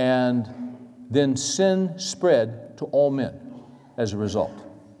 and then sin spread to all men as a result.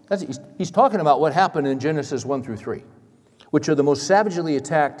 He's talking about what happened in Genesis 1 through 3, which are the most savagely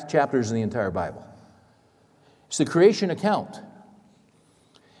attacked chapters in the entire Bible. It's the creation account,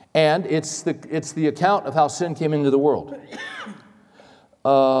 and it's the account of how sin came into the world.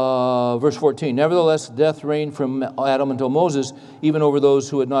 Verse 14, nevertheless, death reigned from Adam until Moses, even over those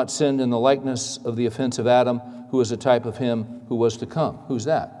who had not sinned in the likeness of the offense of Adam, who was a type of him who was to come. Who's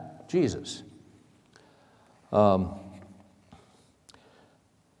that? Jesus.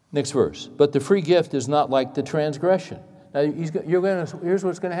 Next verse. But the free gift is not like the transgression. Now, here's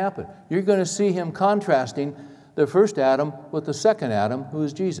what's going to happen. You're going to see him contrasting the first Adam with the second Adam, who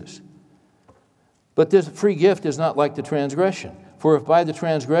is Jesus. But this free gift is not like the transgression. For if by the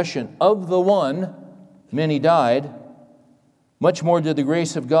transgression of the one many died, much more did the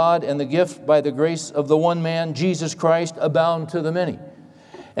grace of God and the gift by the grace of the one man, Jesus Christ, abound to the many.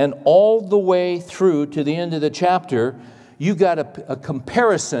 And all the way through to the end of the chapter, you got a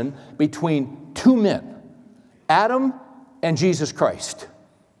comparison between two men, Adam and Jesus Christ.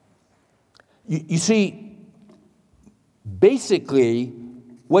 You see, basically,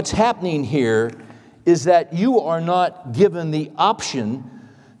 what's happening here is that you are not given the option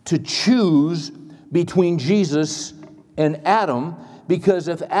to choose between Jesus and Adam, because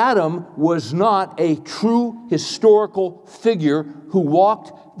if Adam was not a true historical figure who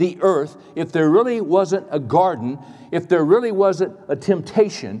walked the earth, if there really wasn't a garden, if there really wasn't a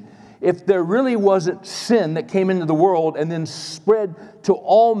temptation, if there really wasn't sin that came into the world and then spread to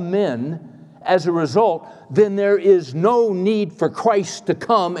all men as a result, then there is no need for Christ to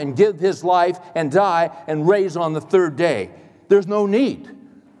come and give his life and die and raise on the third day. There's no need.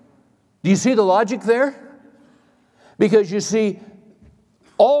 Do you see the logic there? Because you see,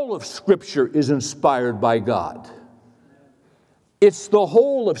 all of Scripture is inspired by God. It's the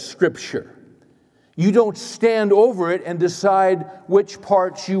whole of Scripture. You don't stand over it and decide which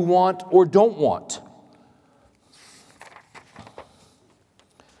parts you want or don't want.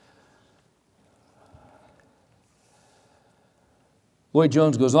 Lloyd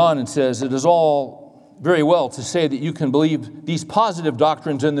Jones goes on and says, it is all very well to say that you can believe these positive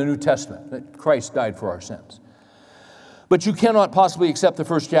doctrines in the New Testament, that Christ died for our sins. But you cannot possibly accept the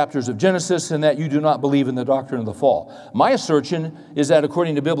first chapters of Genesis and that you do not believe in the doctrine of the fall. My assertion is that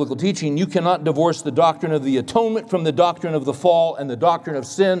according to biblical teaching, you cannot divorce the doctrine of the atonement from the doctrine of the fall and the doctrine of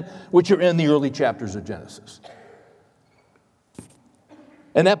sin, which are in the early chapters of Genesis.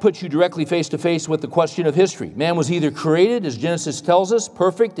 And that puts you directly face to face with the question of history. Man was either created, as Genesis tells us,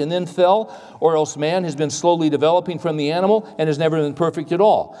 perfect and then fell, or else man has been slowly developing from the animal and has never been perfect at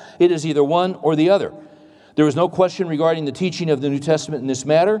all. It is either one or the other. There is no question regarding the teaching of the New Testament in this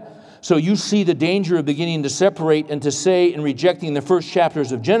matter. So you see the danger of beginning to separate and to say in rejecting the first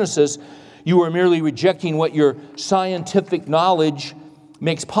chapters of Genesis, you are merely rejecting what your scientific knowledge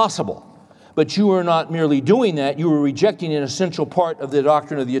makes possible. But you are not merely doing that, you are rejecting an essential part of the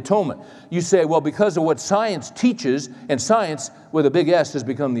doctrine of the atonement. You say, well, because of what science teaches, and science with a big S has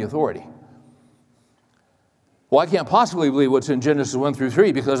become the authority. Well, I can't possibly believe what's in Genesis 1 through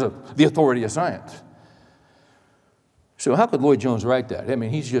 3 because of the authority of science. So how could Lloyd Jones write that? I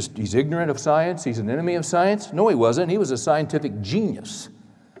mean, he's ignorant of science, he's an enemy of science? No, he wasn't. He was a scientific genius.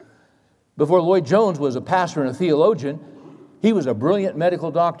 Before Lloyd Jones was a pastor and a theologian, he was a brilliant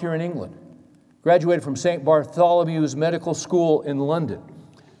medical doctor in England. Graduated from St. Bartholomew's Medical School in London.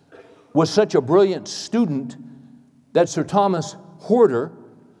 Was such a brilliant student that Sir Thomas Horder,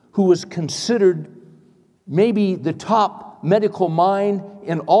 who was considered maybe the top medical mind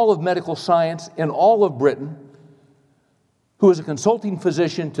in all of medical science in all of Britain, who was a consulting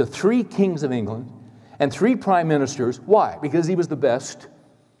physician to 3 kings of England and 3 prime ministers. Why? Because he was the best.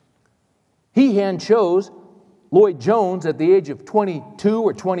 He hand chose Lloyd Jones at the age of 22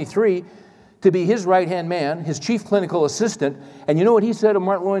 or 23 to be his right-hand man, his chief clinical assistant. And you know what he said of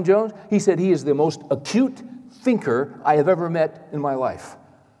Martyn Lloyd-Jones? He said he is the most acute thinker I have ever met in my life.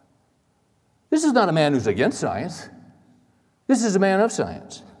 This is not a man who's against science. This is a man of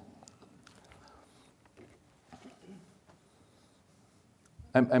science.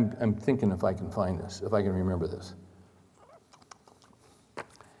 I'm thinking if I can find this, if I can remember this.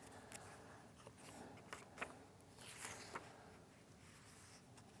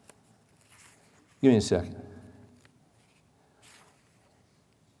 Give me a second.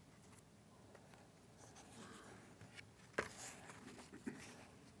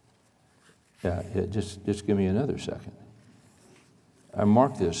 Yeah, just give me another second. I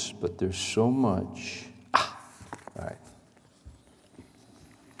marked this, but there's so much. All right.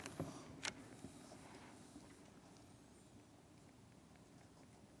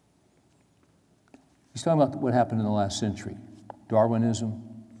 He's talking about what happened in the last century. Darwinism,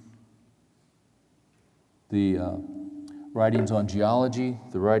 the writings on geology,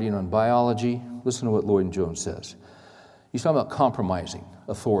 the writing on biology. Listen to what Lloyd Jones says. He's talking about compromising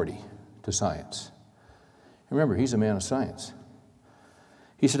authority to science. Remember, he's a man of science.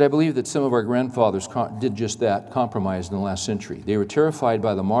 He said, I believe that some of our grandfathers did just that, compromised in the last century. They were terrified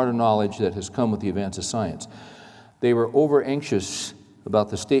by the modern knowledge that has come with the advance of science. They were over-anxious about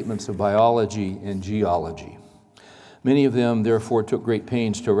the statements of biology and geology. Many of them, therefore, took great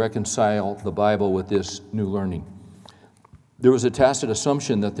pains to reconcile the Bible with this new learning. There was a tacit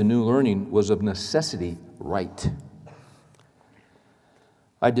assumption that the new learning was of necessity right.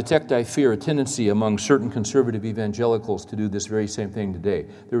 I detect, I fear, a tendency among certain conservative evangelicals to do this very same thing today.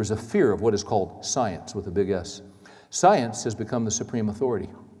 There is a fear of what is called science, with a big S. Science has become the supreme authority.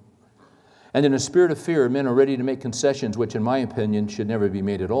 And in a spirit of fear, men are ready to make concessions which, in my opinion, should never be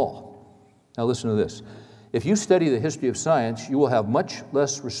made at all. Now listen to this. If you study the history of science, you will have much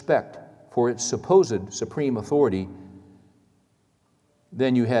less respect for its supposed supreme authority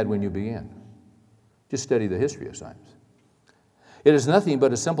than you had when you began. Just study the history of science. It is nothing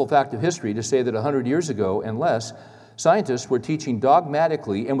but a simple fact of history to say that 100 years ago and less, scientists were teaching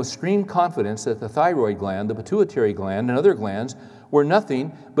dogmatically and with extreme confidence that the thyroid gland, the pituitary gland, and other glands were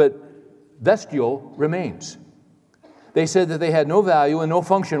nothing but vestigial remains. They said that they had no value and no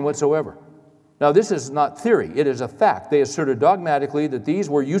function whatsoever. Now, this is not theory. It is a fact. They asserted dogmatically that these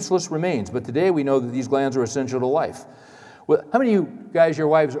were useless remains, but today we know that these glands are essential to life. Well, how many of you guys, your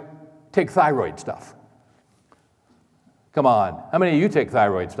wives, take thyroid stuff? Come on. How many of you take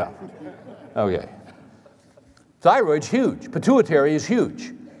thyroid stuff? Okay. Thyroid's huge. Pituitary is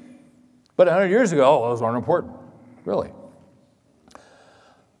huge. But 100 years ago, those aren't important. Really.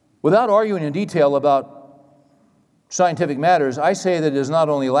 Without arguing in detail about scientific matters, I say that it is not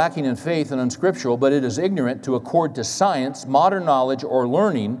only lacking in faith and unscriptural, but it is ignorant to accord to science, modern knowledge, or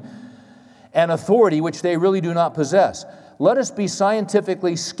learning an authority which they really do not possess. Let us be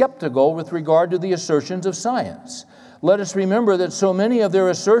scientifically skeptical with regard to the assertions of science. Let us remember that so many of their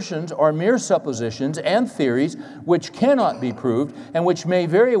assertions are mere suppositions and theories which cannot be proved and which may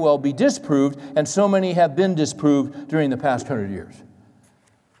very well be disproved, and so many have been disproved during the past 100 years.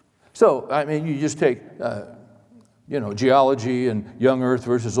 So, I mean, you just take geology and young Earth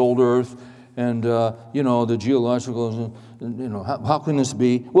versus old Earth, and, the geological, how can this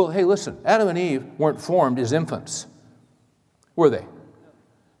be? Well, hey, listen, Adam and Eve weren't formed as infants, were they?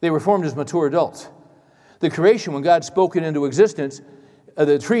 They were formed as mature adults. The creation, when God spoke it into existence,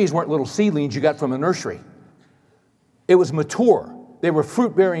 the trees weren't little seedlings you got from a nursery. It was mature. They were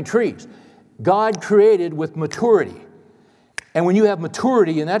fruit-bearing trees. God created with maturity. And when you have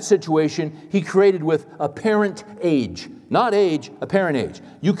maturity in that situation, He created with apparent age. Not age, apparent age.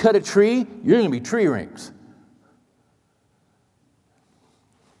 You cut a tree, you're going to be tree rings.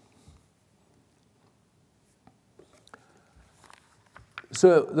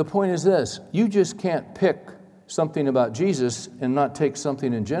 So the point is this: you just can't pick something about Jesus and not take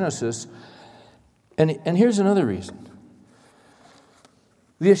something in Genesis. And here's another reason.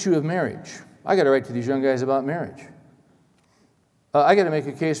 The issue of marriage. I got to write to these young guys about marriage. I got to make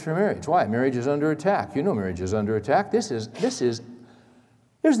a case for marriage. Why? Marriage is under attack. You know marriage is under attack. There's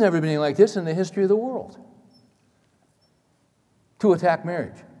never been anything like this in the history of the world. To attack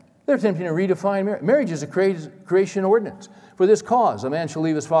marriage. They're attempting to redefine marriage. Marriage is a creation ordinance. For this cause, a man shall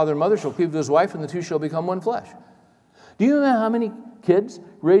leave his father and mother, shall cleave to his wife, and the two shall become one flesh. Do you know how many kids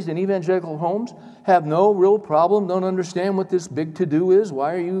raised in evangelical homes have no real problem, don't understand what this big to-do is?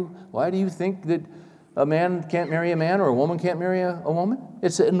 Why do you think that a man can't marry a man or a woman can't marry a woman?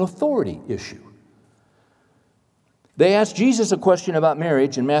 It's an authority issue. They asked Jesus a question about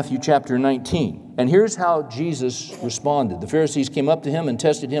marriage in Matthew chapter 19. And here's how Jesus responded. The Pharisees came up to him and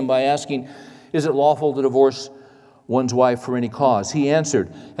tested him by asking, "Is it lawful to divorce one's wife for any cause?" He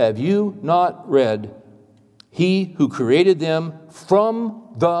answered, "Have you not read, He who created them from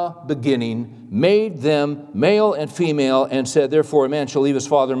the beginning made them male and female, and said, therefore a man shall leave his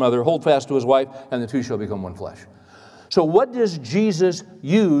father and mother, hold fast to his wife, and the two shall become one flesh." So what does Jesus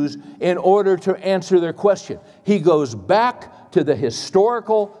use in order to answer their question? He goes back to the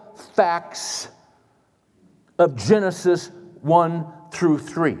historical facts of Genesis 1 through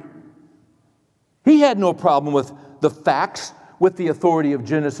 3. He had no problem with the facts, with the authority of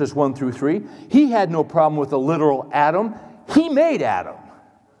Genesis 1 through 3. He had no problem with the literal Adam. He made Adam.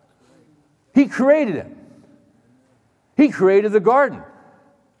 He created him. He created the garden.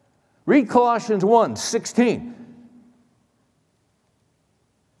 Read Colossians 1:16.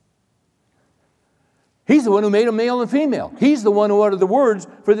 He's the one who made them male and female. He's the one who uttered the words,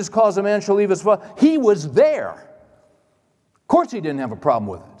 "For this cause a man shall leave his father." He was there. Of course he didn't have a problem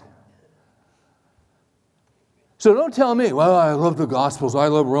with it. So don't tell me, "Well, I love the Gospels, I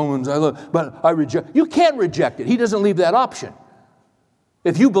love Romans, but I reject." You can't reject it. He doesn't leave that option.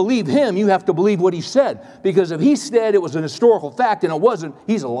 If you believe him, you have to believe what he said. Because if he said it was an historical fact and it wasn't,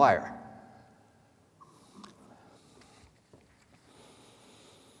 he's a liar.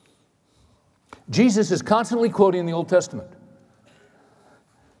 Jesus is constantly quoting the Old Testament.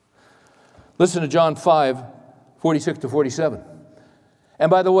 Listen to John 5:46 to 47.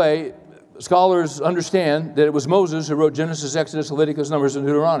 And by the way, scholars understand that it was Moses who wrote Genesis, Exodus, Leviticus, Numbers, and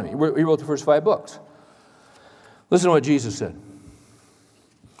Deuteronomy. He wrote the first 5 books. Listen to what Jesus said.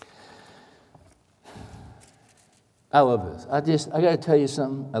 I love this. I got to tell you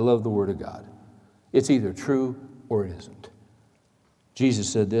something. I love the Word of God. It's either true or it isn't. Jesus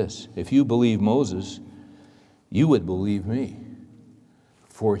said this: "If you believe Moses, you would believe me,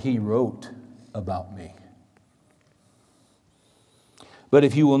 for he wrote about me. But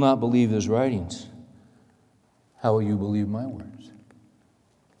if you will not believe his writings, how will you believe my words?"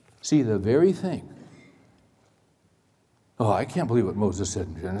 See, the very thing. "Oh, I can't believe what Moses said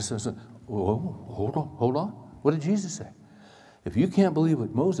in Genesis." Oh, hold on. What did Jesus say? If you can't believe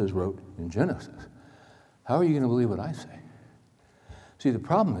what Moses wrote in Genesis, how are you going to believe what I say? See, the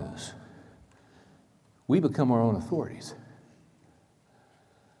problem is we become our own authorities.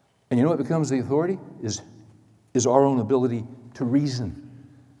 And you know what becomes the authority? Is our own ability to reason.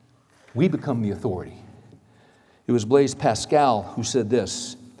 We become the authority. It was Blaise Pascal who said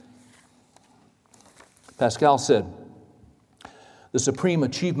this. Pascal said, "The supreme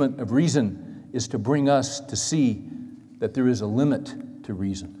achievement of reason is to bring us to see that there is a limit to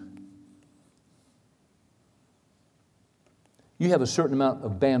reason." You have a certain amount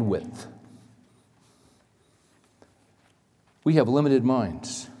of bandwidth. We have limited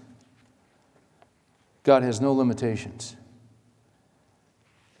minds. God has no limitations.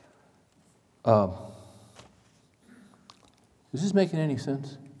 Is this making any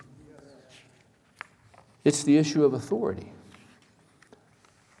sense? It's the issue of authority.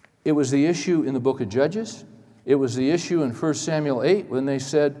 It was the issue in the book of Judges. It was the issue in 1 Samuel 8 when they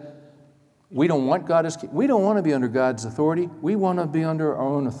said, we don't want God as king. We don't want to be under God's authority. We want to be under our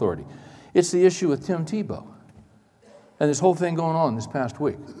own authority. It's the issue with Tim Tebow and this whole thing going on this past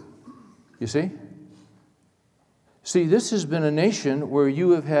week. You see? See, this has been a nation where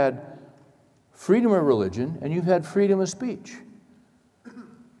you have had freedom of religion and you've had freedom of speech.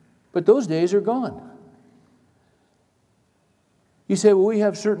 But those days are gone. You say, well, we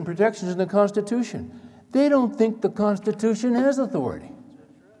have certain protections in the Constitution. They don't think the Constitution has authority.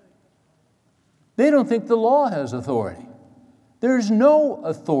 They don't think the law has authority. There's no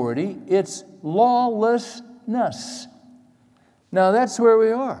authority. It's lawlessness. Now, that's where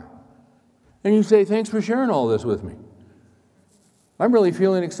we are. And you say, thanks for sharing all this with me. I'm really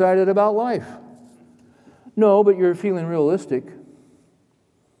feeling excited about life. No, but you're feeling realistic.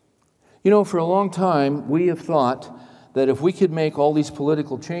 You know, for a long time, we have thought that if we could make all these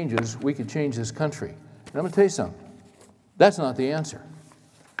political changes, we could change this country. And I'm going to tell you something. That's not the answer.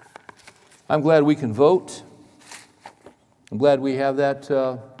 I'm glad we can vote. I'm glad we have that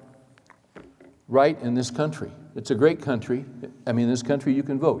right in this country. It's a great country. I mean, in this country you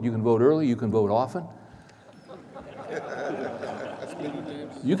can vote. You can vote early, you can vote often.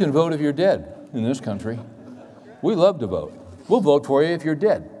 You can vote if you're dead in this country. We love to vote. We'll vote for you if you're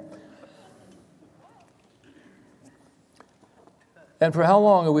dead. And for how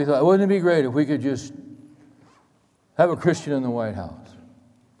long have we thought, wouldn't it be great if we could just have a Christian in the White House?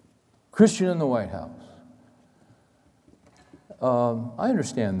 Christian in the White House. I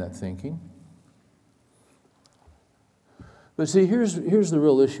understand that thinking. But see, here's the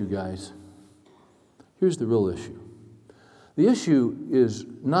real issue, guys. Here's the real issue. The issue is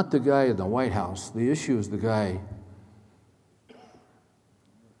not the guy in the White House. The issue is the guy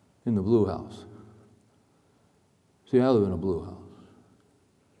in the blue house. See, I live in a blue house.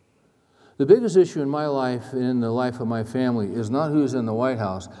 The biggest issue in my life and in the life of my family is not who's in the White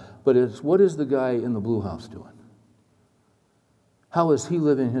House, but it's what is the guy in the blue house doing? How is he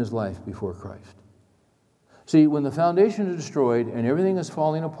living his life before Christ? See, when the foundation is destroyed and everything is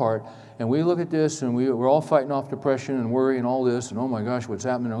falling apart, and we look at this and we're all fighting off depression and worry and all this, and oh my gosh, what's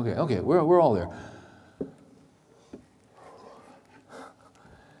happening? Okay, we're all there.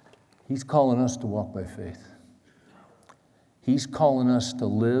 He's calling us to walk by faith. He's calling us to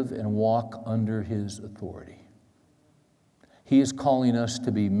live and walk under His authority. He is calling us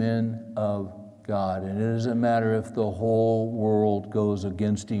to be men of God. And it doesn't matter if the whole world goes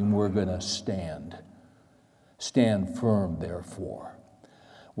against Him, we're going to stand. Stand firm, therefore.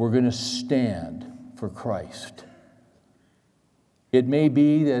 We're going to stand for Christ. It may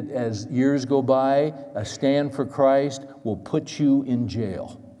be that as years go by, a stand for Christ will put you in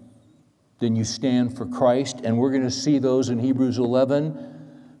jail. Then you stand for Christ, and we're going to see those in Hebrews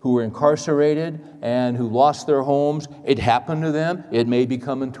 11 who were incarcerated and who lost their homes. It happened to them. It may be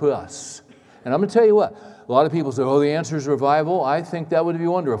coming to us. And I'm going to tell you what, a lot of people say, oh, the answer is revival. I think that would be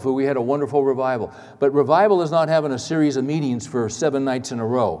wonderful if we had a wonderful revival. But revival is not having a series of meetings for 7 nights in a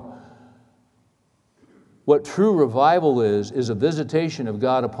row. What true revival is a visitation of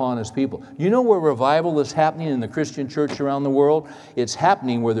God upon His people. You know where revival is happening in the Christian church around the world? It's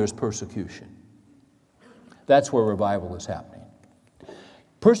happening where there's persecution. That's where revival is happening.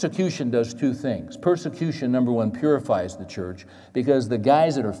 Persecution does two things. Persecution, number one, purifies the church because the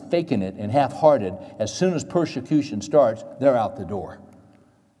guys that are faking it and half-hearted, as soon as persecution starts, they're out the door.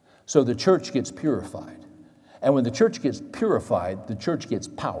 So the church gets purified. And when the church gets purified, the church gets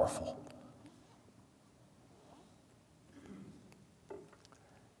powerful.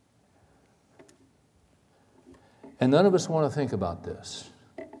 And none of us want to think about this.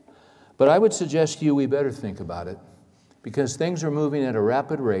 But I would suggest to you we better think about it because things are moving at a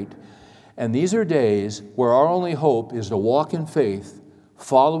rapid rate. And these are days where our only hope is to walk in faith,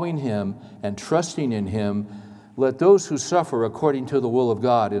 following Him and trusting in Him. Let those who suffer according to the will of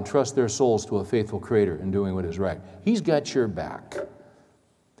God entrust their souls to a faithful Creator in doing what is right. He's got your back.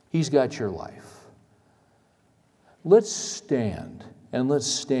 He's got your life. Let's stand, and let's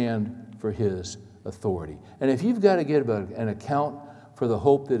stand for His authority. And if you've got to give an account for the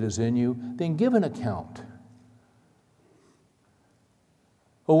hope that is in you, then give an account.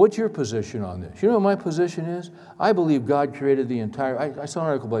 Well, what's your position on this? You know what my position is? I believe God created the entire... I saw an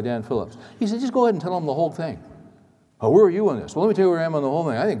article by Dan Phillips. He said, just go ahead and tell them the whole thing. Oh, where are you on this? Well, let me tell you where I am on the whole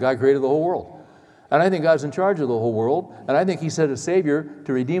thing. I think God created the whole world. And I think God's in charge of the whole world. And I think He sent a Savior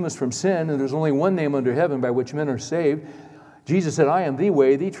to redeem us from sin. And there's only one name under heaven by which men are saved. Jesus said, I am the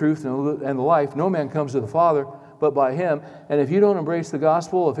way, the truth, and the life. No man comes to the Father but by Him. And if you don't embrace the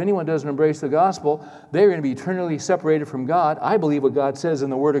gospel, if anyone doesn't embrace the gospel, they're going to be eternally separated from God. I believe what God says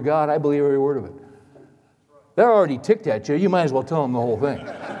in the Word of God. I believe every word of it. They're already ticked at you. You might as well tell them the whole thing.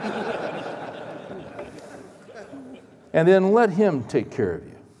 And then let Him take care of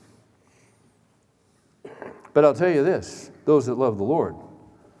you. But I'll tell you this, those that love the Lord,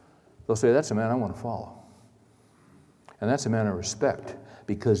 they'll say, that's a man I want to follow. And that's a man I respect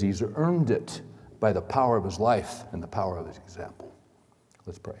because he's earned it by the power of his life and the power of his example.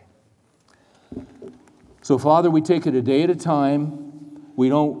 Let's pray. So, Father, we take it a day at a time. We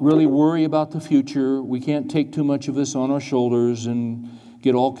don't really worry about the future. We can't take too much of this on our shoulders and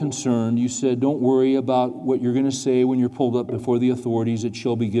get all concerned. You said, don't worry about what you're going to say when you're pulled up before the authorities. It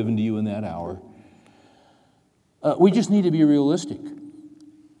shall be given to you in that hour. We just need to be realistic.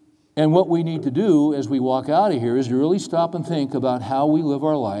 And what we need to do as we walk out of here is to really stop and think about how we live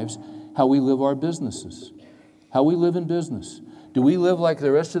our lives, how we live our businesses, how we live in business. Do we live like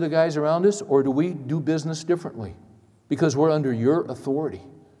the rest of the guys around us, or do we do business differently? Because we're under your authority.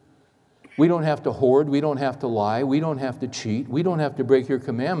 We don't have to hoard, we don't have to lie, we don't have to cheat, we don't have to break your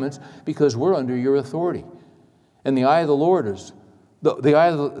commandments because we're under your authority. And the eye of the Lord is The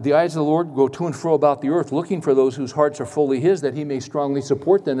eyes of the Lord go to and fro about the earth, looking for those whose hearts are fully His, that He may strongly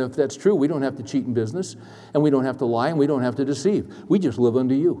support them. If that's true, we don't have to cheat in business, and we don't have to lie, and we don't have to deceive. We just live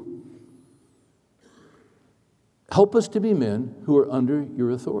under you. Help us to be men who are under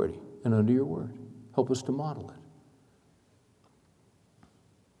your authority and under your word. Help us to model it.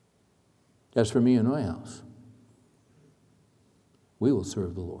 As for me and my house, we will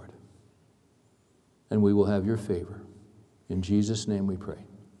serve the Lord, and we will have your favor. In Jesus' name we pray.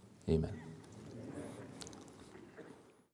 Amen.